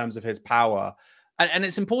and in terms of his power. And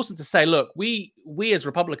it's important to say, look, we as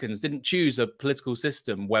Republicans didn't choose a political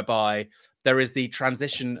system whereby there is the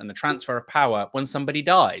transition and the transfer of power when somebody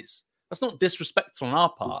dies. That's not disrespectful on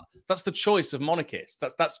our part. That's the choice of monarchists.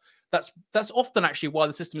 That's often actually why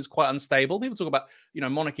the system is quite unstable. People talk about,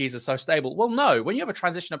 monarchies are so stable. Well, no, when you have a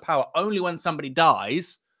transition of power only when somebody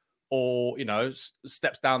dies or,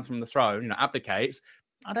 steps down from the throne, abdicates,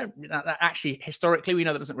 that actually, historically, we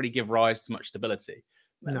know that doesn't really give rise to much stability.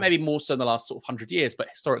 No. Maybe more so in the last sort of 100 years, but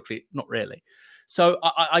historically, not really. So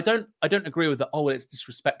I don't agree with that. Oh, well, it's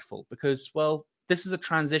disrespectful because, well, this is a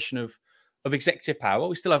transition of executive power.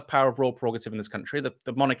 We still have power of royal prerogative in this country. The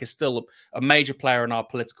monarch is still a major player in our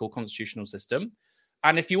political constitutional system.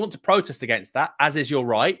 And if you want to protest against that, as is your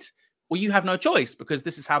right, well, you have no choice because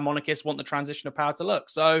this is how monarchists want the transition of power to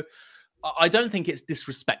look. So I don't think it's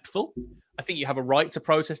disrespectful. I think you have a right to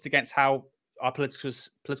protest against how our political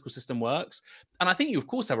system works. And I think you, of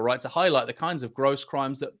course, have a right to highlight the kinds of gross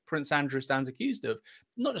crimes that Prince Andrew stands accused of,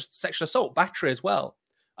 not just sexual assault, battery as well.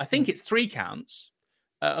 I think it's 3 counts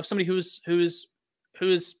of somebody who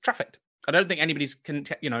is trafficked. I don't think anybody's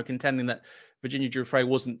contending that Virginia Giuffre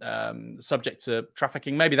wasn't subject to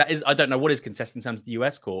trafficking. Maybe that is, I don't know what is contested in terms of the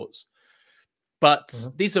US courts. But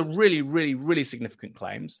these are really, really, really significant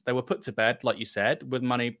claims. They were put to bed, like you said, with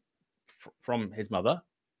money from his mother,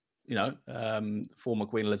 former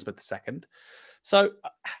Queen Elizabeth II. So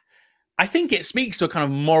I think it speaks to a kind of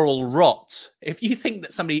moral rot. If you think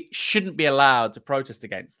that somebody shouldn't be allowed to protest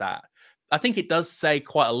against that, I think it does say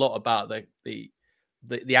quite a lot about the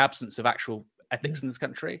absence of actual ethics in this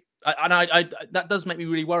country. I that does make me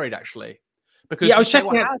really worried, actually. Because I was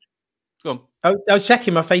checking out. Go on. I was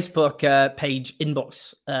checking my Facebook page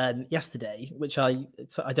inbox yesterday, which I'm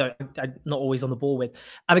not always on the ball with,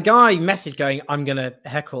 and a guy messaged going, "I'm gonna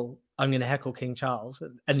heckle King Charles,"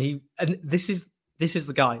 and this is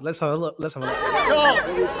the guy. Let's have a look. Charles, on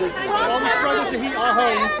the struggle to heat our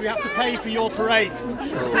homes, we have to pay for your parade.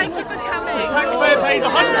 Thank you for coming. The taxpayer pays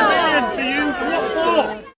 $100 million for you. What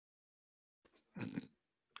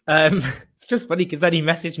for? It's just funny because then he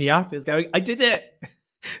messaged me afterwards going, "I did it."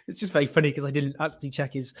 It's just very funny because I didn't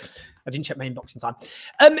check my inbox in time.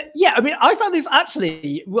 I found this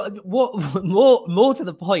actually what more to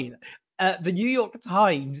the point. The New York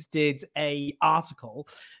Times did a article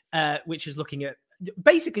which is looking at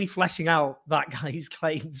basically fleshing out that guy's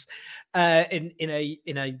claims in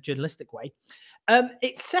a journalistic way.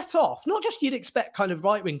 It set off not just you'd expect kind of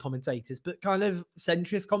right-wing commentators, but kind of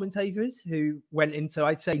centrist commentators who went into,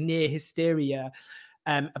 I'd say, near hysteria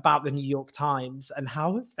about the New York Times and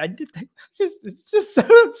how offended they were. It's just so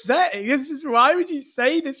upsetting. It's just, why would you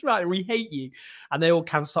say this? Right, we hate you. And they all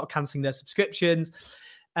start cancelling their subscriptions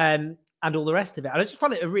and all the rest of it. And I just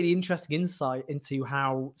found it a really interesting insight into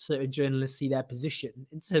how certain journalists see their position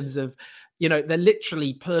in terms of, they're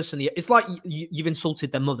literally personally, it's like you've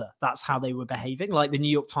insulted their mother. That's how they were behaving. Like the New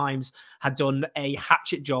York Times had done a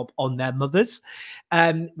hatchet job on their mothers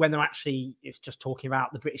when they're actually, it's just talking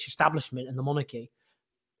about the British establishment and the monarchy.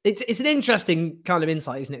 It's an interesting kind of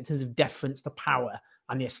insight, isn't it, in terms of deference to power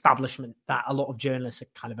and the establishment that a lot of journalists are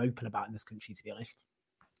kind of open about in this country, to be honest.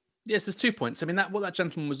 Yes, there's 2 points. I mean, what that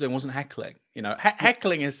gentleman was doing wasn't heckling.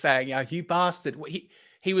 Heckling is saying, "Yeah, you bastard."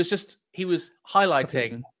 He was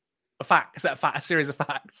highlighting a series of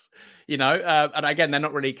facts. And again, they're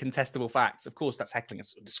not really contestable facts. Of course, that's heckling.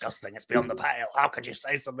 It's disgusting. It's beyond the pale. How could you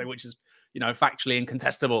say something which is, factually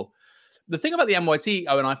incontestable? The thing about the NYT,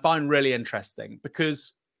 Owen, I find really interesting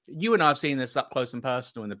because you and I have seen this up close and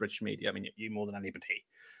personal in the British media. I mean, you more than anybody.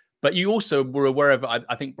 But you also were aware of,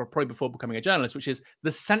 I think, probably before becoming a journalist, which is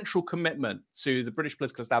the central commitment to the British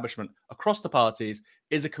political establishment across the parties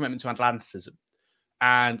is a commitment to Atlanticism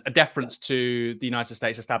and a deference to the United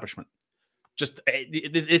States establishment.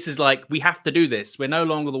 This is like, we have to do this. We're no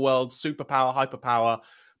longer the world's superpower, hyperpower,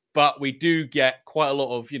 but we do get quite a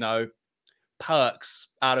lot of, perks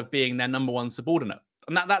out of being their number one subordinate.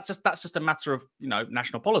 And that's just a matter of,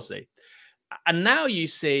 national policy. And now you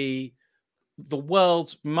see the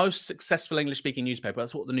world's most successful English-speaking newspaper.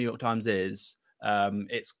 That's what the New York Times is.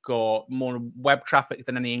 It's got more web traffic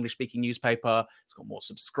than any English-speaking newspaper. It's got more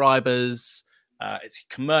subscribers. It's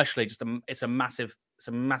commercially it's a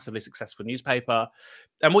massively successful newspaper.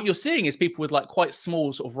 And what you're seeing is people with like quite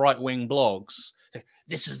small sort of right-wing blogs say,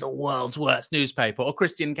 this is the world's worst newspaper. Or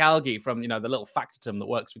Christian Calgi from, the little factotum that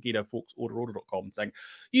works for Guido Fawkes order.com saying,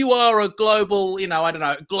 you are a global,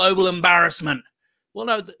 global embarrassment. Well,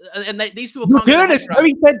 no, and these people can't. Journalist. No,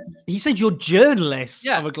 he said you're journalists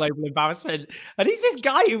of a global embarrassment, and he's this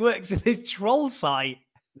guy who works at this troll site.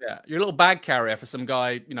 Yeah, you're a little bag carrier for some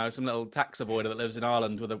guy, some little tax avoider that lives in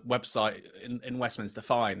Ireland with a website in Westminster.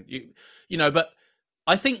 Fine, but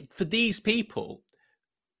I think for these people,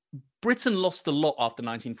 Britain lost a lot after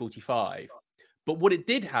 1945. But what it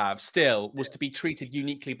did have still was to be treated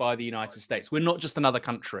uniquely by the United States. We're not just another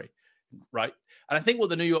country. Right. And I think what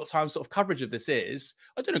the New York Times sort of coverage of this is,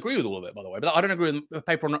 I don't agree with all of it, by the way, but I don't agree with the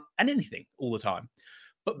paper on anything all the time.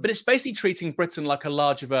 But it's basically treating Britain like a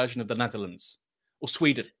larger version of the Netherlands or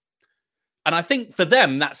Sweden. And I think for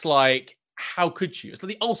them, that's like, how could you? It's like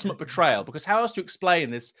the ultimate betrayal, because how else do you explain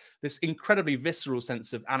this incredibly visceral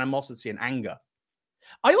sense of animosity and anger?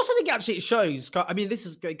 I also think actually it shows, I mean, this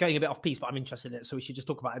is going a bit off piece, but I'm interested in it, so we should just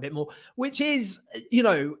talk about it a bit more, which is,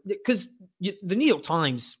 because the New York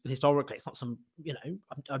Times, historically, it's not some,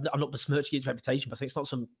 I'm not besmirching its reputation, but it's not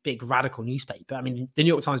some big radical newspaper. I mean, the New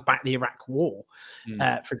York Times backed the Iraq War,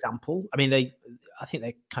 for example. I mean, I think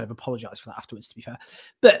they kind of apologized for that afterwards, to be fair.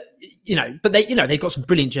 But, they've got some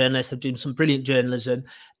brilliant journalists, they've done some brilliant journalism,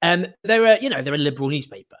 and they're a liberal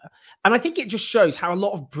newspaper. And I think it just shows how a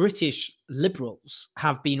lot of British liberals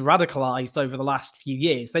have been radicalized over the last few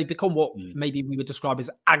years. They've become what maybe we would describe as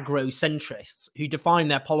agrocentrists, who define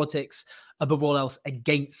their politics above all else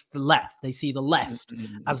against the left. They see the left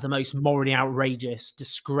as the most morally outrageous,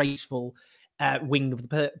 disgraceful wing of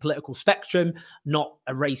the political spectrum, not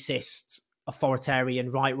a racist, authoritarian,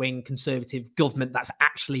 right-wing, conservative government that's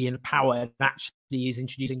actually in power and actually is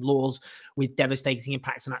introducing laws with devastating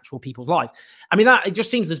impacts on actual people's lives. I mean, it just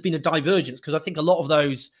seems there's been a divergence, because I think a lot of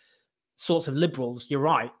those sorts of liberals, you're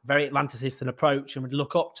right, very Atlanticist in approach and would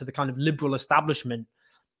look up to the kind of liberal establishment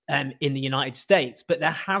in the United States. But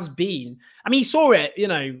there has been, I mean, you saw it,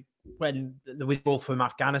 when the withdrawal from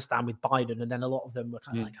Afghanistan with Biden, and then a lot of them were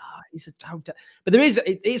kind of like, he's a total. But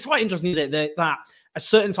it's quite interesting, isn't it, that a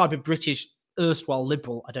certain type of British erstwhile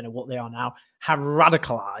liberal, I don't know what they are now, have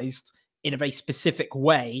radicalized in a very specific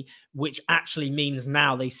way, which actually means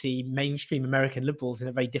now they see mainstream American liberals in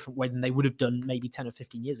a very different way than they would have done maybe 10 or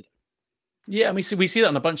 15 years ago. Yeah, I mean, we see that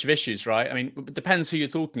on a bunch of issues, right? I mean, it depends who you're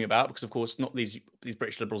talking about, because, of course, not these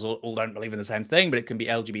British liberals all don't believe in the same thing, but it can be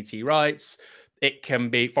LGBT rights. It can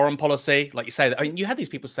be foreign policy, like you say. I mean, you had these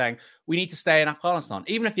people saying, we need to stay in Afghanistan.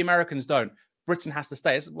 Even if the Americans don't, Britain has to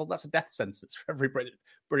stay. Well, that's a death sentence for every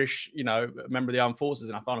British, member of the armed forces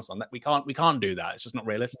in Afghanistan. That we can't do that. It's just not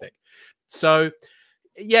realistic. So,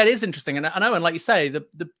 yeah, it is interesting. And I know, and like you say,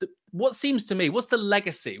 what seems to me, what's the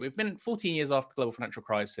legacy? We've been 14 years after the global financial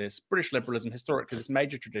crisis. British liberalism, historically, this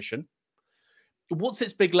major tradition. What's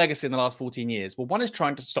its big legacy in the last 14 years? Well, one is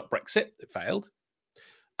trying to stop Brexit. It failed.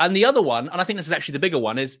 And the other one, and I think this is actually the bigger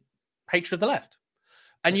one, is hatred of the left.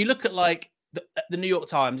 And you look at like the New York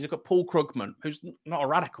Times, you've got Paul Krugman, who's not a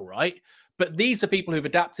radical, right? But these are people who've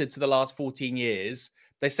adapted to the last 14 years.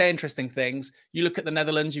 They say interesting things. You look at the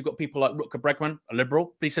Netherlands, you've got people like Rutger Bregman, a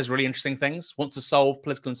liberal, but he says really interesting things, wants to solve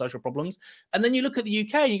political and social problems. And then you look at the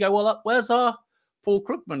UK and you go, well, where's our Paul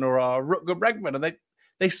Krugman or our Rutger Bregman? And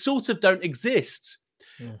they sort of don't exist.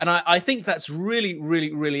 Yeah. And I think that's really,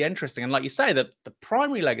 really, really interesting. And like you say, that the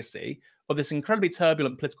primary legacy of this incredibly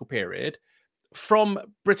turbulent political period from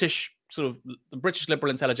the British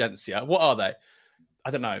liberal intelligentsia, what are they?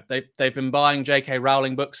 I don't know. They've been buying J.K.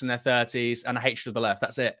 Rowling books in their 30s and a hatred of the left.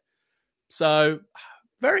 That's it. So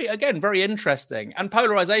very interesting. And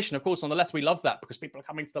polarization, of course, on the left, we love that because people are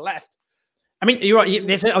coming to the left. I mean, you're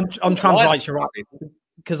right. On trans rights, you're right.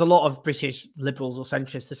 Because a lot of British liberals or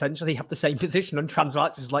centrists essentially have the same position on trans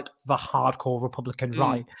rights as like the hardcore Republican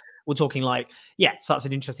right. We're talking like, so that's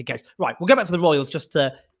an interesting case. Right, we'll go back to the Royals just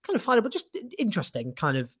to kind of find out, but just interesting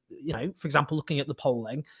kind of, for example, looking at the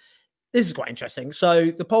polling. This is quite interesting.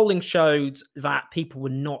 So the polling showed that people were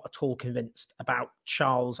not at all convinced about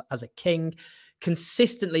Charles as a king.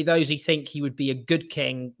 Consistently, those who think he would be a good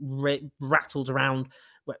king rattled around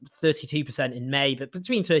 32% in May, but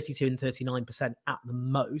between 32 and 39% at the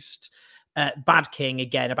most. Bad king,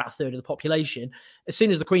 again, about a third of the population. As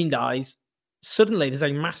soon as the Queen dies, suddenly there's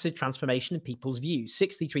a massive transformation in people's views.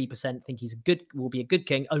 63% think will be a good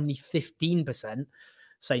king. Only 15%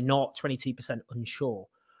 say not, 22% unsure.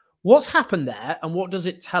 What's happened there, and what does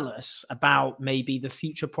it tell us about maybe the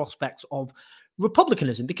future prospects of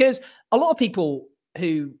republicanism? Because a lot of people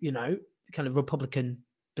who, kind of Republican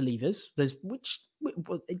believers, which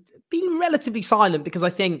been relatively silent, because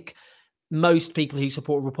I think most people who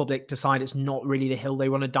support a republic decide it's not really the hill they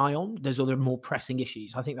want to die on. There's other more pressing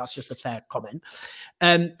issues. I think that's just a fair comment.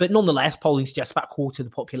 But nonetheless, polling suggests about a quarter of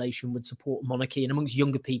the population would support monarchy, and amongst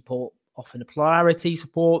younger people, often a plurality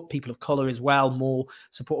support. People of colour as well, more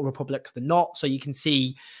support a republic than not. So you can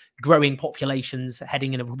see growing populations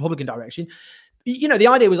heading in a Republican direction. The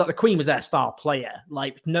idea was that the Queen was their star player.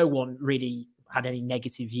 Like, no one really had any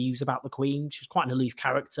negative views about the Queen. She was quite an aloof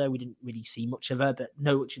character. We didn't really see much of her, but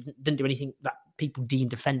no, she didn't do anything that people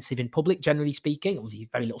deemed offensive in public, generally speaking. Obviously,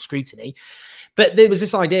 very little scrutiny. But there was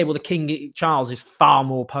this idea, well, the King Charles is far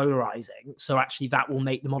more polarising. So actually that will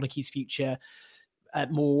make the monarchy's future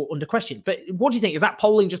more under question. But what do you think? Is that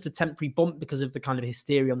polling just a temporary bump because of the kind of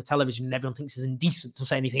hysteria on the television and everyone thinks it's indecent to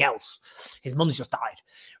say anything else? His mum's just died.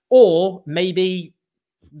 Or maybe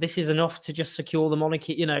this is enough to just secure the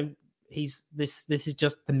monarchy. This is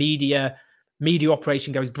just the media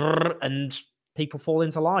operation goes brrr, and people fall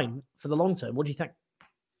into line for the long term. What do you think?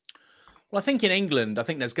 Well, I think in England,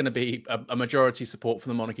 there's going to be a majority support for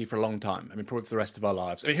the monarchy for a long time. I mean, probably for the rest of our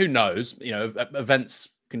lives. I mean, who knows? Events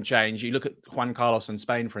can change. You look at Juan Carlos in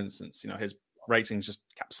Spain, for instance. His ratings just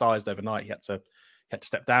capsized overnight. He had to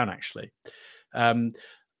step down, actually.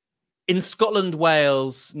 In Scotland,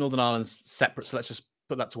 Wales, Northern Ireland's separate, so let's just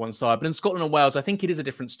put that to one side. But in Scotland and Wales, I think it is a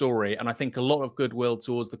different story, and I think a lot of goodwill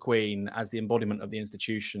towards the Queen as the embodiment of the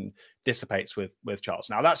institution dissipates with Charles.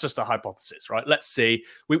 Now, that's just a hypothesis, right? Let's see.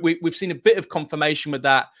 We've seen a bit of confirmation with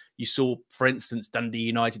that. You saw, for instance, Dundee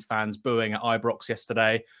United fans booing at Ibrox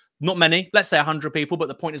yesterday. Not many, let's say 100 people, but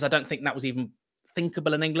the point is I don't think that was even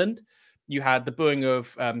thinkable in England. You had the booing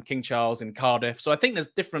of King Charles in Cardiff. So I think there's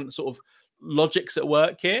different sort of logics at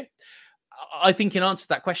work here. I think in answer to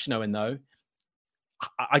that question, Owen, though,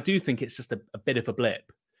 I do think it's just a bit of a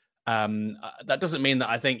blip. That doesn't mean that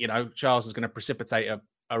I think, Charles is going to precipitate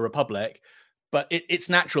a republic, but it's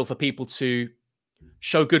natural for people to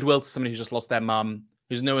show goodwill to somebody who's just lost their mum,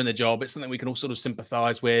 who's new in the job. It's something we can all sort of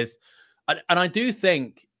sympathise with. And I do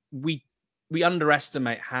think we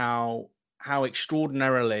underestimate how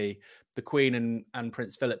extraordinarily the Queen and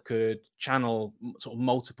Prince Philip could channel sort of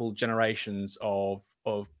multiple generations of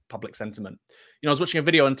public sentiment. I was watching a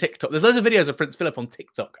video on TikTok. There's loads of videos of Prince Philip on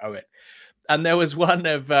TikTok, Owen. And there was one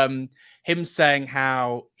of him saying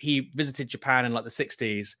how he visited Japan in like the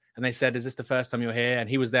 60s, and they said, "Is this the first time you're here?" And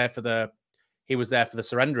he was there for the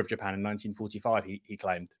surrender of Japan in 1945. He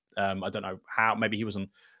claimed. I don't know how. Maybe he was on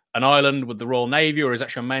an island with the Royal Navy, or is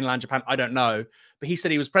actually on mainland Japan. I don't know. But he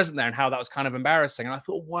said he was present there and how that was kind of embarrassing. And I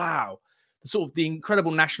thought, wow, the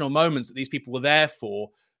incredible national moments that these people were there for,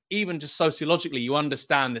 even just sociologically, you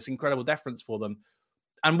understand this incredible deference for them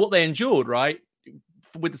and what they endured, right?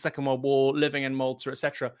 With the Second World War, living in Malta,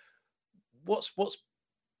 etc. What's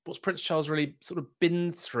Prince Charles really sort of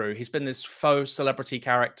been through? He's been this faux celebrity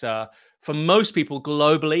character. For most people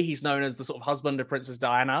globally, he's known as the sort of husband of Princess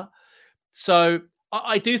Diana. So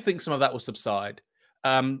I do think some of that will subside.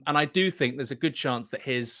 And I do think there's a good chance that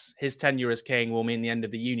his tenure as king will mean the end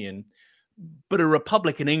of the Union. But a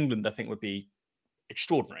republic in England, I think, would be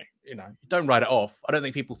extraordinary. You don't write it off. I don't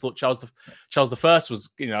think people thought Charles I was,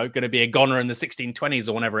 going to be a goner in the 1620s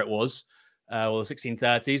or whenever it was, or the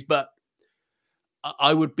 1630s. But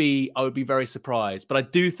I would be very surprised. But I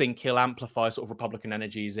do think he'll amplify sort of Republican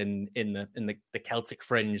energies in the Celtic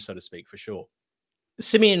fringe, so to speak, for sure.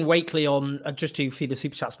 Simeon Wakely on, just to feed the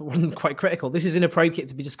super chats, but one of them quite critical. This is inappropriate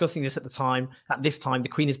to be discussing this at this time. The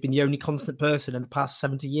Queen has been the only constant person in the past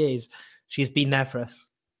 70 years. She has been there for us.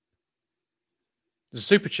 There's a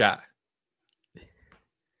super chat.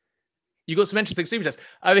 You got some interesting super chats.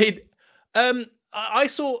 I mean, I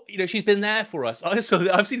saw, she's been there for us.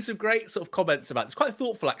 I've seen some great sort of comments about this. Quite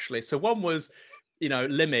thoughtful, actually. So one was,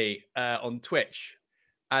 Limmy on Twitch,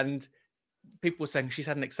 and people were saying she's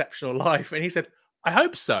had an exceptional life, and he said, "I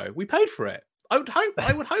hope so. We paid for it. I would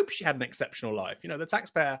hope she had an exceptional life. The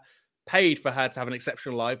taxpayer paid for her to have an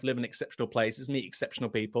exceptional life, live in exceptional places, meet exceptional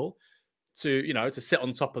people, to sit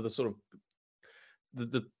on top of the sort of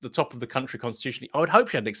the top of the country constitutionally. I would hope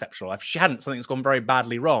she had an exceptional life. If she hadn't, something's gone very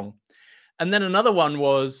badly wrong." And then another one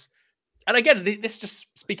was, and again, this is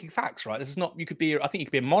just speaking facts, right? This is not, I think you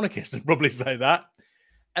could be a monarchist and probably say that.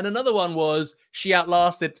 And another one was she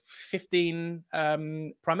outlasted 15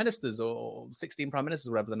 prime ministers or 16 prime ministers,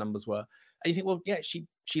 whatever the numbers were. And you think, well, yeah, she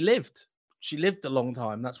lived She lived a long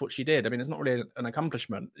time. That's what she did. I mean, it's not really an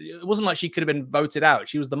accomplishment. It wasn't like she could have been voted out.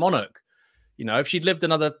 She was the monarch. You know, if she'd lived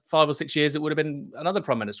another 5 or 6 years, it would have been another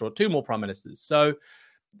prime minister or 2 more prime ministers. So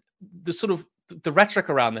the sort of the rhetoric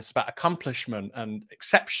around this about accomplishment and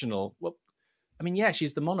exceptional. Well, I mean, yeah,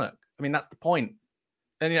 she's the monarch. I mean, that's the point.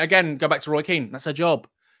 And again, go back to Roy Keane. That's her job.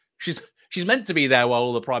 She's meant to be there while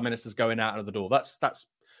all the prime ministers go in and out of the door. That's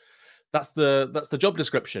the job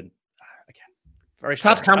description. Again, very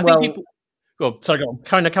Tad Canwell. Go on. Sorry, go on.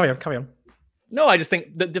 Carry on. No, I just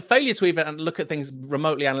think that the failure to even look at things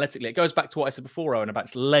remotely analytically, it goes back to what I said before, Owen,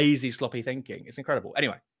 about lazy, sloppy thinking. It's incredible.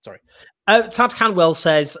 Anyway, sorry. Tad Cantwell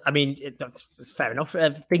says, I mean, that's fair enough.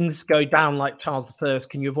 If things go down like Charles I,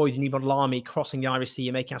 can you avoid a new model army crossing the Irish Sea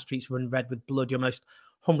and making our streets run red with blood? Your most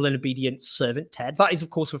humble and obedient servant, Ted. That is, of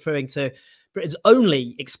course, referring to Britain's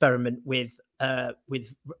only experiment with a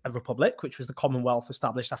republic, which was the Commonwealth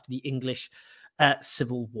established after the English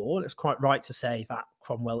Civil War. And it's quite right to say that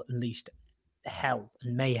Cromwell unleashed hell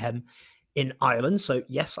and mayhem in Ireland. So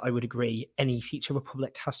yes, I would agree. Any future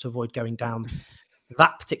republic has to avoid going down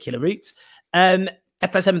that particular route. FSM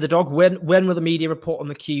and the dog. When will the media report on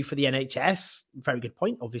the queue for the NHS? Very good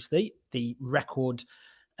point. Obviously, the record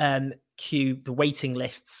queue, the waiting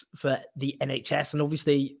lists for the NHS, and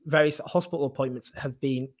obviously various hospital appointments have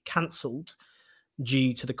been cancelled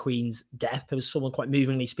due to the Queen's death. There was someone quite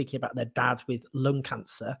movingly speaking about their dad with lung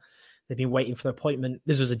cancer. They've been waiting for the appointment.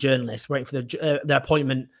 This was a journalist waiting for the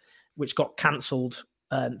appointment, which got cancelled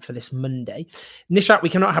for this Monday. Nishat, we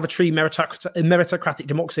cannot have a true meritocratic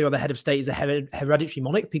democracy where the head of state is a hereditary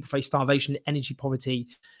monarch. People face starvation, energy poverty,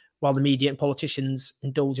 while the media and politicians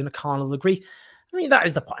indulge in a carnal agree. I mean, that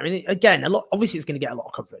is the point. I mean, again, obviously it's going to get a lot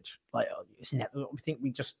of coverage. Like, we think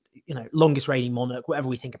we just, longest reigning monarch, whatever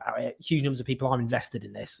we think about it, huge numbers of people are invested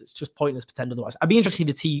in this. It's just pointless to pretend otherwise. I'd be interested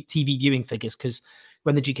in the TV viewing figures, because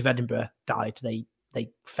when the Duke of Edinburgh died, they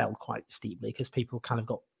fell quite steeply because people kind of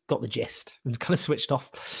got the gist and kind of switched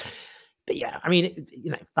off. But yeah, I mean,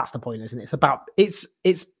 that's the point, isn't it? It's about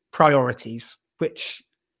it's priorities, which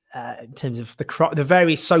in terms of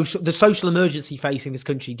the social emergency facing this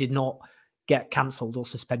country did not get cancelled or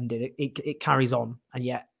suspended. It carries on, and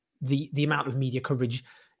yet the amount of media coverage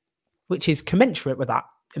which is commensurate with that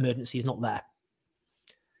emergency is not there.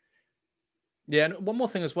 Yeah, and one more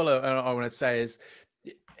thing as well I want to say is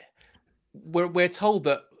we're told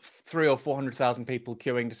that 300,000 or 400,000 people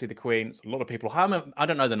queuing to see the Queen. It's a lot of people. I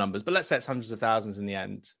don't know the numbers, but let's say it's hundreds of thousands in the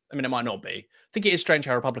end. I mean, it might not be. I think it is strange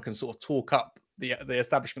how Republicans sort of talk up the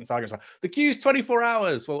establishment's arguments. Like, the queue's 24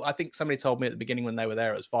 hours. Well, I think somebody told me at the beginning when they were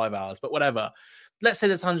there it was 5 hours, but whatever. Let's say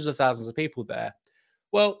there's hundreds of thousands of people there.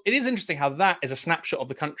 Well, it is interesting how that is a snapshot of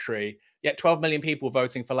the country, yet 12 million people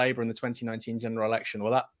voting for Labour in the 2019 general election.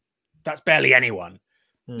 Well, that's barely anyone.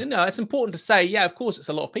 No, it's important to say, yeah, of course, it's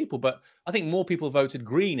a lot of people, but I think more people voted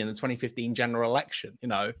Green in the 2015 general election.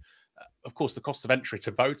 Of course, the cost of entry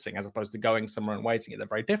to voting as opposed to going somewhere and waiting, they're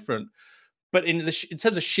very different. But in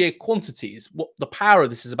terms of sheer quantities, what the power of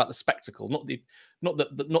this is about the spectacle, not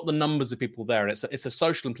the numbers of people there. And it's a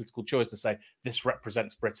social and political choice to say this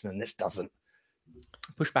represents Britain and this doesn't.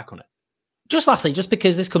 Push back on it. Just lastly, just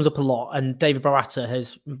because this comes up a lot, and David Baratta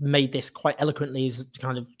has made this quite eloquently as a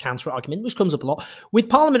kind of counter-argument, which comes up a lot. With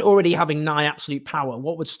Parliament already having nigh absolute power,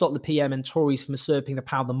 what would stop the PM and Tories from usurping the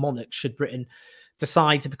power of the monarch should Britain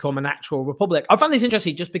decide to become an actual republic? I find this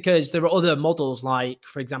interesting just because there are other models like,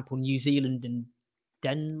 for example, New Zealand and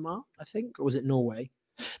Denmark, I think, or was it Norway,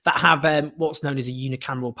 that have what's known as a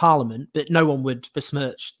unicameral parliament, but no one would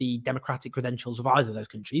besmirch the democratic credentials of either of those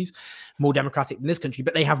countries. More democratic than this country,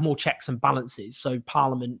 but they have more checks and balances. So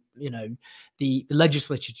Parliament, the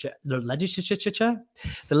legislature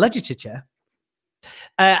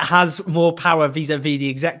has more power vis-a-vis the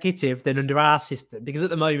executive than under our system, because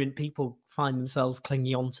at the moment people find themselves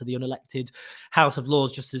clinging on to the unelected House of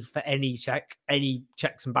Lords just as for any checks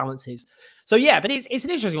and balances. So yeah, but it's an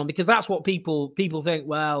interesting one, because that's what people think.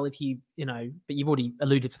 Well, if but you've already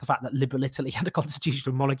alluded to the fact that liberal Italy had a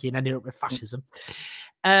constitutional monarchy and ended up with fascism.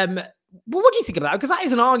 Well, what do you think of that? Because that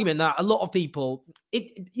is an argument that a lot of people,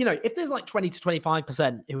 if there's like 20 to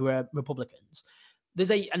 25% who are Republicans,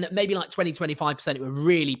 and maybe like 20-25% who are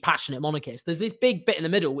really passionate monarchists. There's this big bit in the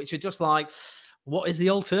middle which are just like, what is the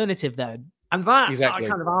alternative then? And that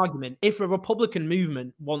kind of argument, if a Republican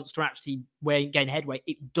movement wants to actually gain headway,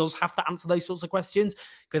 it does have to answer those sorts of questions,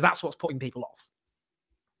 because that's what's putting people off.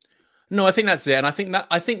 No, I think that's it. And I think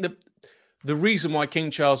that the reason why King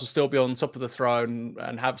Charles will still be on top of the throne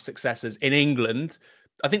and have successors in England,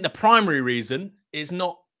 I think the primary reason is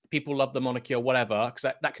not people love the monarchy or whatever,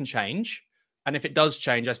 because that can change. And if it does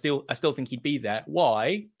change, I still think he'd be there.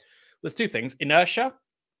 Why? There's two things. Inertia.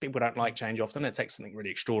 people don't like change often. It takes something really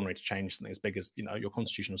extraordinary to change something as big as, you know, your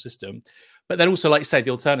constitutional system. But then also, like you say,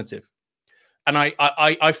 the alternative. And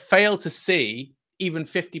I fail to see even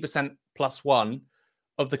 50% plus one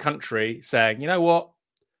of the country saying, you know what,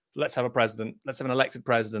 let's have a president, let's have an elected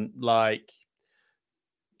president like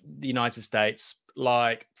the United States,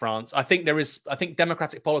 like France. I think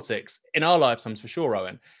democratic politics in our lifetimes, for sure,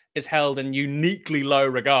 Owen, is held in uniquely low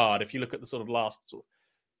regard. If you look at the sort of last sort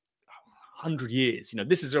of 100 years, you know,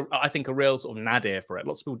 this is, I think, a real sort of nadir for it.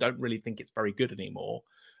 Lots of people don't really think it's very good anymore.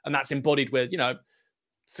 And that's embodied with, you know,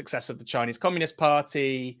 success of the Chinese Communist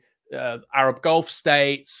Party, Arab Gulf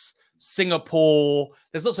states, Singapore.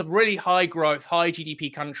 There's lots of really high growth, high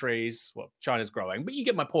GDP countries. Well, China's growing, but you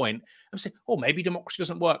get my point. I'm saying, oh, maybe democracy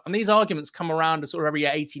doesn't work. And these arguments come around sort of every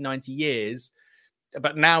 80, 90 years.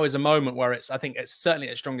 But now is a moment where I think it's certainly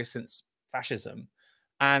its strongest since fascism.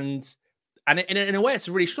 And in a way, it's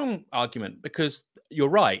a really strong argument because you're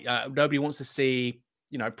right. Nobody wants to see,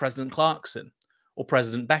 you know, President Clarkson or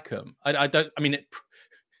President Beckham.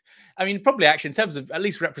 I mean, probably actually in terms of at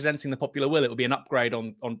least representing the popular will, it would be an upgrade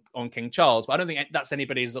on King Charles. But I don't think that's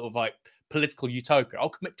anybody's sort of like political utopia. I'll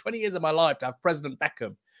commit 20 years of my life to have President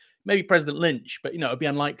Beckham, maybe President Lynch, but, you know, it'd be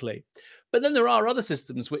unlikely. But then there are other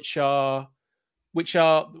systems which are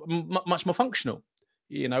much more functional,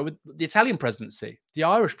 you know, with the Italian presidency, the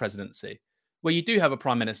Irish presidency, where you do have a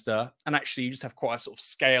prime minister and actually you just have quite a sort of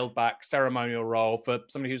scaled back ceremonial role for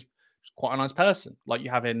somebody who's quite a nice person, like you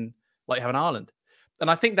have in Ireland. And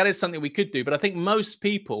I think that is something we could do. But I think most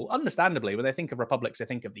people, understandably, when they think of republics, they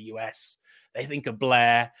think of the US, they think of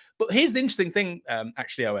Blair. But here's the interesting thing,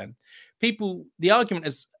 actually, Owen. The argument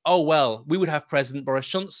is, oh, well, we would have President Boris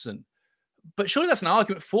Johnson. But surely that's an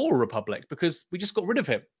argument for a republic because we just got rid of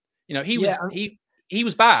him. You know, he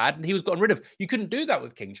was bad and he was gotten rid of. You couldn't do that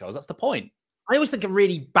with King Charles. That's the point. I always think a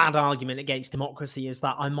really bad argument against democracy is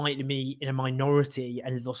that I might be in a minority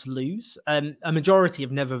and thus lose. A majority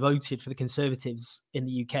have never voted for the Conservatives in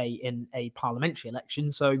the UK in a parliamentary election.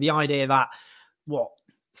 So the idea that,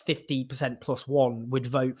 50% plus one would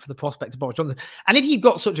vote for the prospect of Boris Johnson. And if you've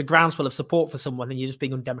got such a groundswell of support for someone, then you're just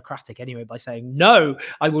being undemocratic anyway by saying, no,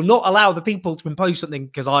 I will not allow the people to impose something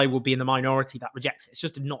because I will be in the minority that rejects it. It's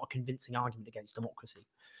just not a convincing argument against democracy.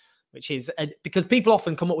 Which is because people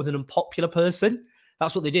often come up with an unpopular person.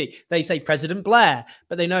 That's what they do. They say President Blair,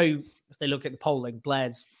 but they know if they look at the polling,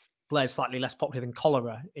 Blair's slightly less popular than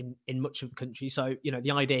cholera in much of the country. So, you know,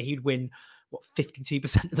 the idea he'd win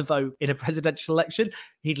 52% of the vote in a presidential election,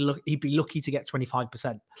 he'd be lucky to get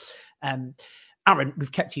 25%. Aaron,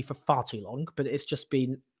 we've kept you for far too long, but it's just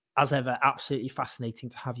been, as ever, absolutely fascinating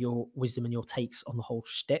to have your wisdom and your takes on the whole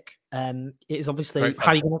shtick. It is obviously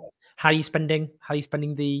how are you spending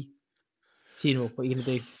the funeral? What are you going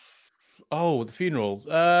to do? Oh, the funeral.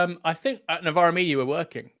 I think at Novara Media we're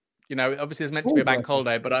working. You know, obviously there's meant to be a bank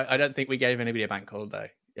holiday, but I don't think we gave anybody a bank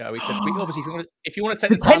holiday. Yeah, we said obviously if you want to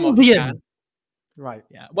take the time off, you can. Right.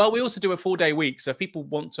 Yeah. Well, we also do a 4-day week, so if people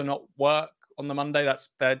want to not work on the Monday, that's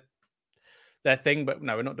their thing. But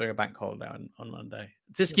no, we're not doing a bank holiday on Monday.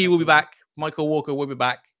 Tiski will be back. Michael Walker will be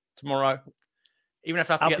back tomorrow. Even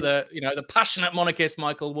if I have to get the passionate monarchist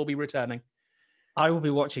Michael will be returning. I will be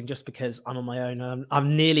watching just because I'm on my own.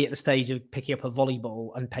 I'm nearly at the stage of picking up a volleyball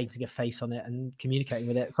and painting a face on it and communicating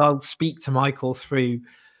with it. So I'll speak to Michael through,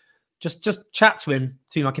 just chat to him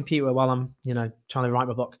through my computer while I'm, trying to write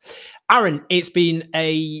my book. Aaron, it's been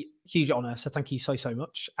a huge honor. So thank you so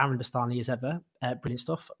much. Aaron Bastani as ever. Brilliant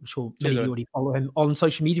stuff. I'm sure many of you already follow him on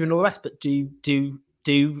social media and all the rest, but do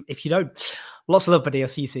if you don't. Lots of love, buddy. I'll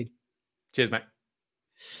see you soon. Cheers, mate.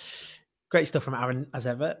 Great stuff from Aaron, as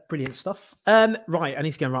ever. Brilliant stuff. Right, I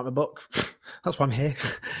need to go and write my book. That's why I'm here.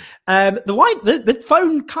 The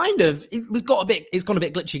phone it's gone a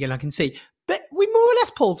bit glitchy again, I can see. But we more or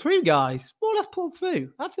less pulled through, guys. More or less pulled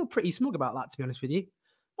through. I feel pretty smug about that, to be honest with you.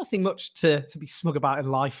 Nothing much to be smug about in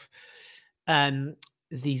life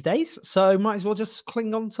these days. So might as well just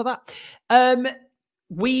cling on to that. I'm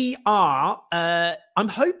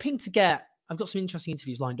hoping to get, I've got some interesting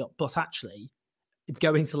interviews lined up, but actually,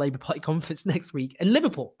 going to Labour Party conference next week in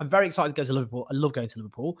Liverpool. I'm very excited to go to Liverpool. I love going to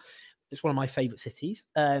Liverpool. It's one of my favourite cities.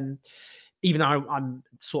 Even though I'm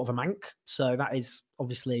sort of a Manc, so that is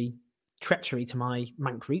obviously treachery to my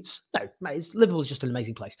Manc roots. No, Liverpool's just an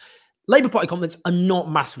amazing place. Labour Party conference, I'm not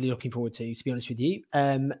massively looking forward to be honest with you.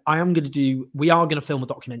 We are going to film a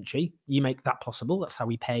documentary. You make that possible. That's how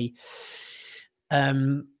we pay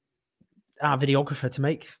our videographer to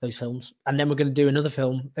make those films. And then we're going to do another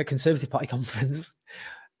film at Conservative Party conference.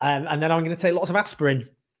 And then I'm going to take lots of aspirin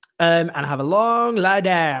and have a long lie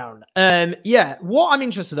down. What I'm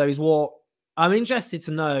interested though is I'm interested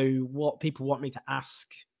to know what people want me to ask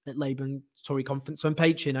at Labour and Tory conference. So on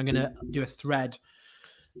Patreon, I'm going to do a thread,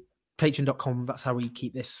 patreon.com. That's how we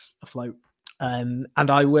keep this afloat. And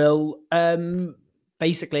I will,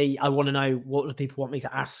 basically, I want to know what do people want me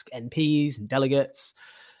to ask MPs and delegates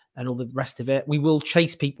and all the rest of it. We will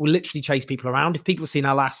chase people, we'll literally chase people around. If people have seen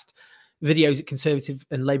our last videos at Conservative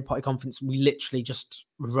and Labour Party conference, we literally just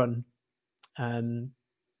run.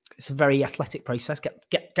 It's a very athletic process. Get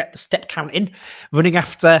the step count in. Running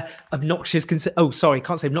after obnoxious can't say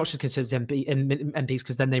obnoxious Conservative MPs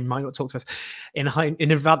because then they might not talk to us in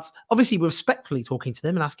advance. Obviously, we're respectfully talking to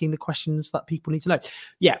them and asking the questions that people need to know.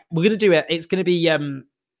 Yeah, we're going to do it. It's going to be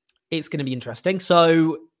interesting.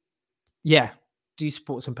 So yeah, do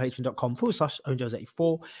support us on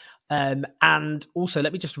patreon.com/OwenJones84. And also,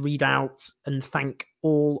 let me just read out and thank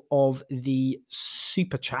all of the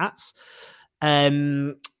super chats.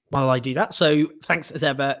 While I do that, so thanks as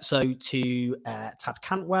ever. So to Tad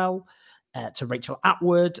Cantwell, to Rachel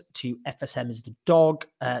Atwood, to FSM as the dog,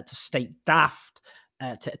 to State Daft,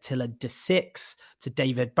 to Attila De6, to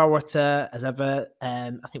David Bowerter as ever.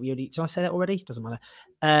 I think we already, did I say that already? Doesn't matter.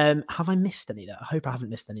 Have I missed any there? I hope I haven't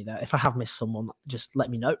missed any there. If I have missed someone, just let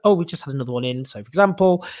me know. Oh, we just had another one in. So for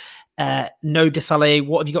example, No Desale,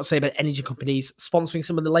 what have you got to say about energy companies sponsoring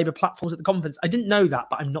some of the Labour platforms at the conference? I didn't know that,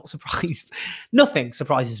 but I'm not surprised. Nothing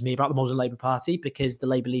surprises me about the modern Labour Party because the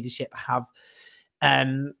Labour leadership have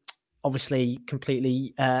obviously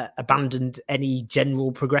completely abandoned any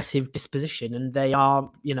general progressive disposition, and they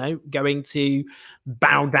are, going to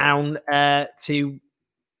bow down to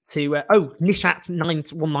Nishat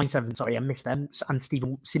 9197. Sorry, I missed them, and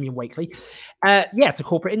Simeon Wakely. To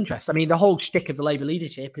corporate interest. I mean, the whole shtick of the Labour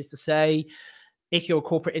leadership is to say, if you're a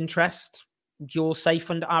corporate interest, you're safe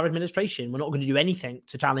under our administration. We're not going to do anything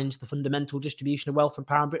to challenge the fundamental distribution of wealth and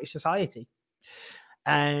power in British society.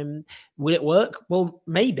 Will it work? Well,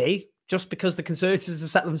 maybe, just because the Conservatives have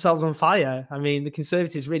set themselves on fire. I mean, the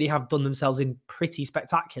Conservatives really have done themselves in pretty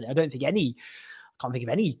spectacular. I can't think of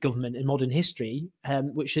any government in modern history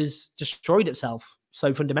which has destroyed itself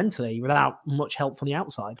so fundamentally without much help from the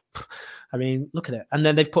outside. I mean, look at it. And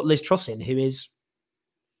then they've put Liz Truss in, who is...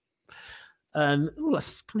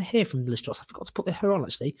 let's kind of hear from Liz Truss. I forgot to put her on,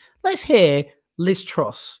 actually. Let's hear Liz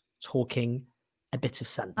Truss talking a bit of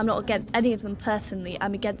sense. I'm not against any of them personally.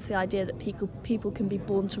 I'm against the idea that people can be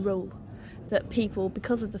born to rule. That people,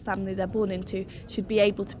 because of the family they're born into, should be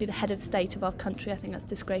able to be the head of state of our country. I think that's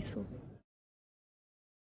disgraceful.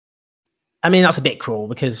 I mean, that's a bit cruel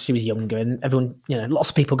because she was younger and everyone, lots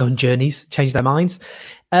of people go on journeys, change their minds.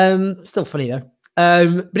 Still funny though.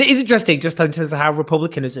 But it is interesting just in terms of how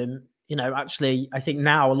republicanism, actually, I think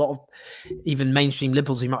now a lot of even mainstream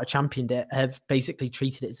liberals who might have championed it have basically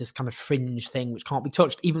treated it as this kind of fringe thing which can't be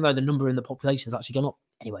touched, even though the number in the population has actually gone up.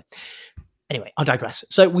 Anyway, I digress.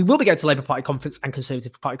 So we will be going to Labour Party conference and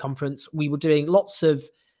Conservative Party conference. We were doing lots of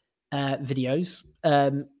videos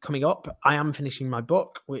coming up. I am finishing my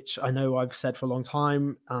book, which I know I've said for a long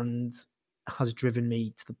time and has driven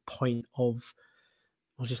me to the point of,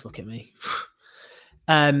 just look at me.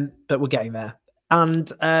 But we're getting there. And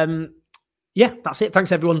that's it.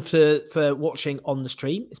 Thanks everyone for watching on the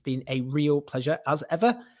stream. It's been a real pleasure as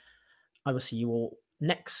ever. I will see you all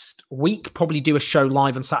next week. Probably do a show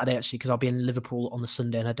live on Saturday actually, because I'll be in Liverpool on the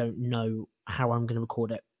Sunday and I don't know how I'm going to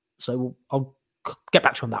record it. So I'll get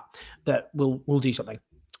back to you on that, but we'll do something.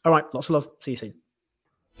 All right, lots of love. See you soon.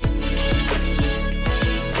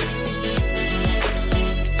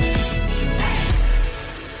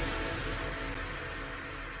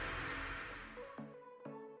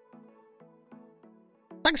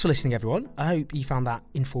 Thanks for listening, everyone. I hope you found that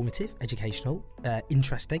informative, educational,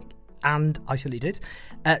 interesting, and I certainly did.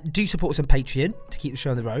 Do support us on Patreon to keep the show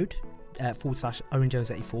on the road,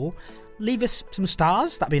 /OwenJones84. Leave us some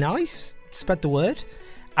stars, that'd be nice. Spread the word,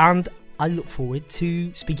 and I look forward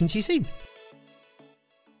to speaking to you soon.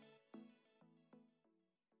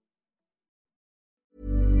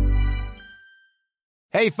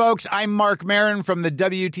 Hey folks, I'm Mark Maron from the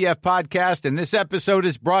WTF Podcast, and this episode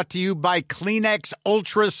is brought to you by Kleenex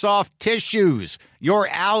Ultra Soft Tissues, your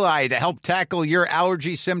ally to help tackle your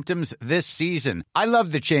allergy symptoms this season. I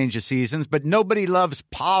love the change of seasons, but nobody loves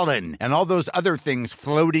pollen and all those other things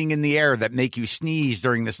floating in the air that make you sneeze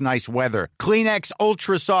during this nice weather. Kleenex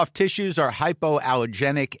Ultra Soft Tissues are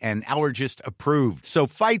hypoallergenic and allergist approved, so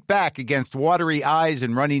fight back against watery eyes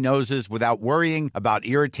and runny noses without worrying about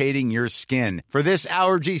irritating your skin. For this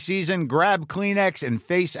allergy season, grab Kleenex and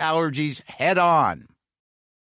face allergies head on.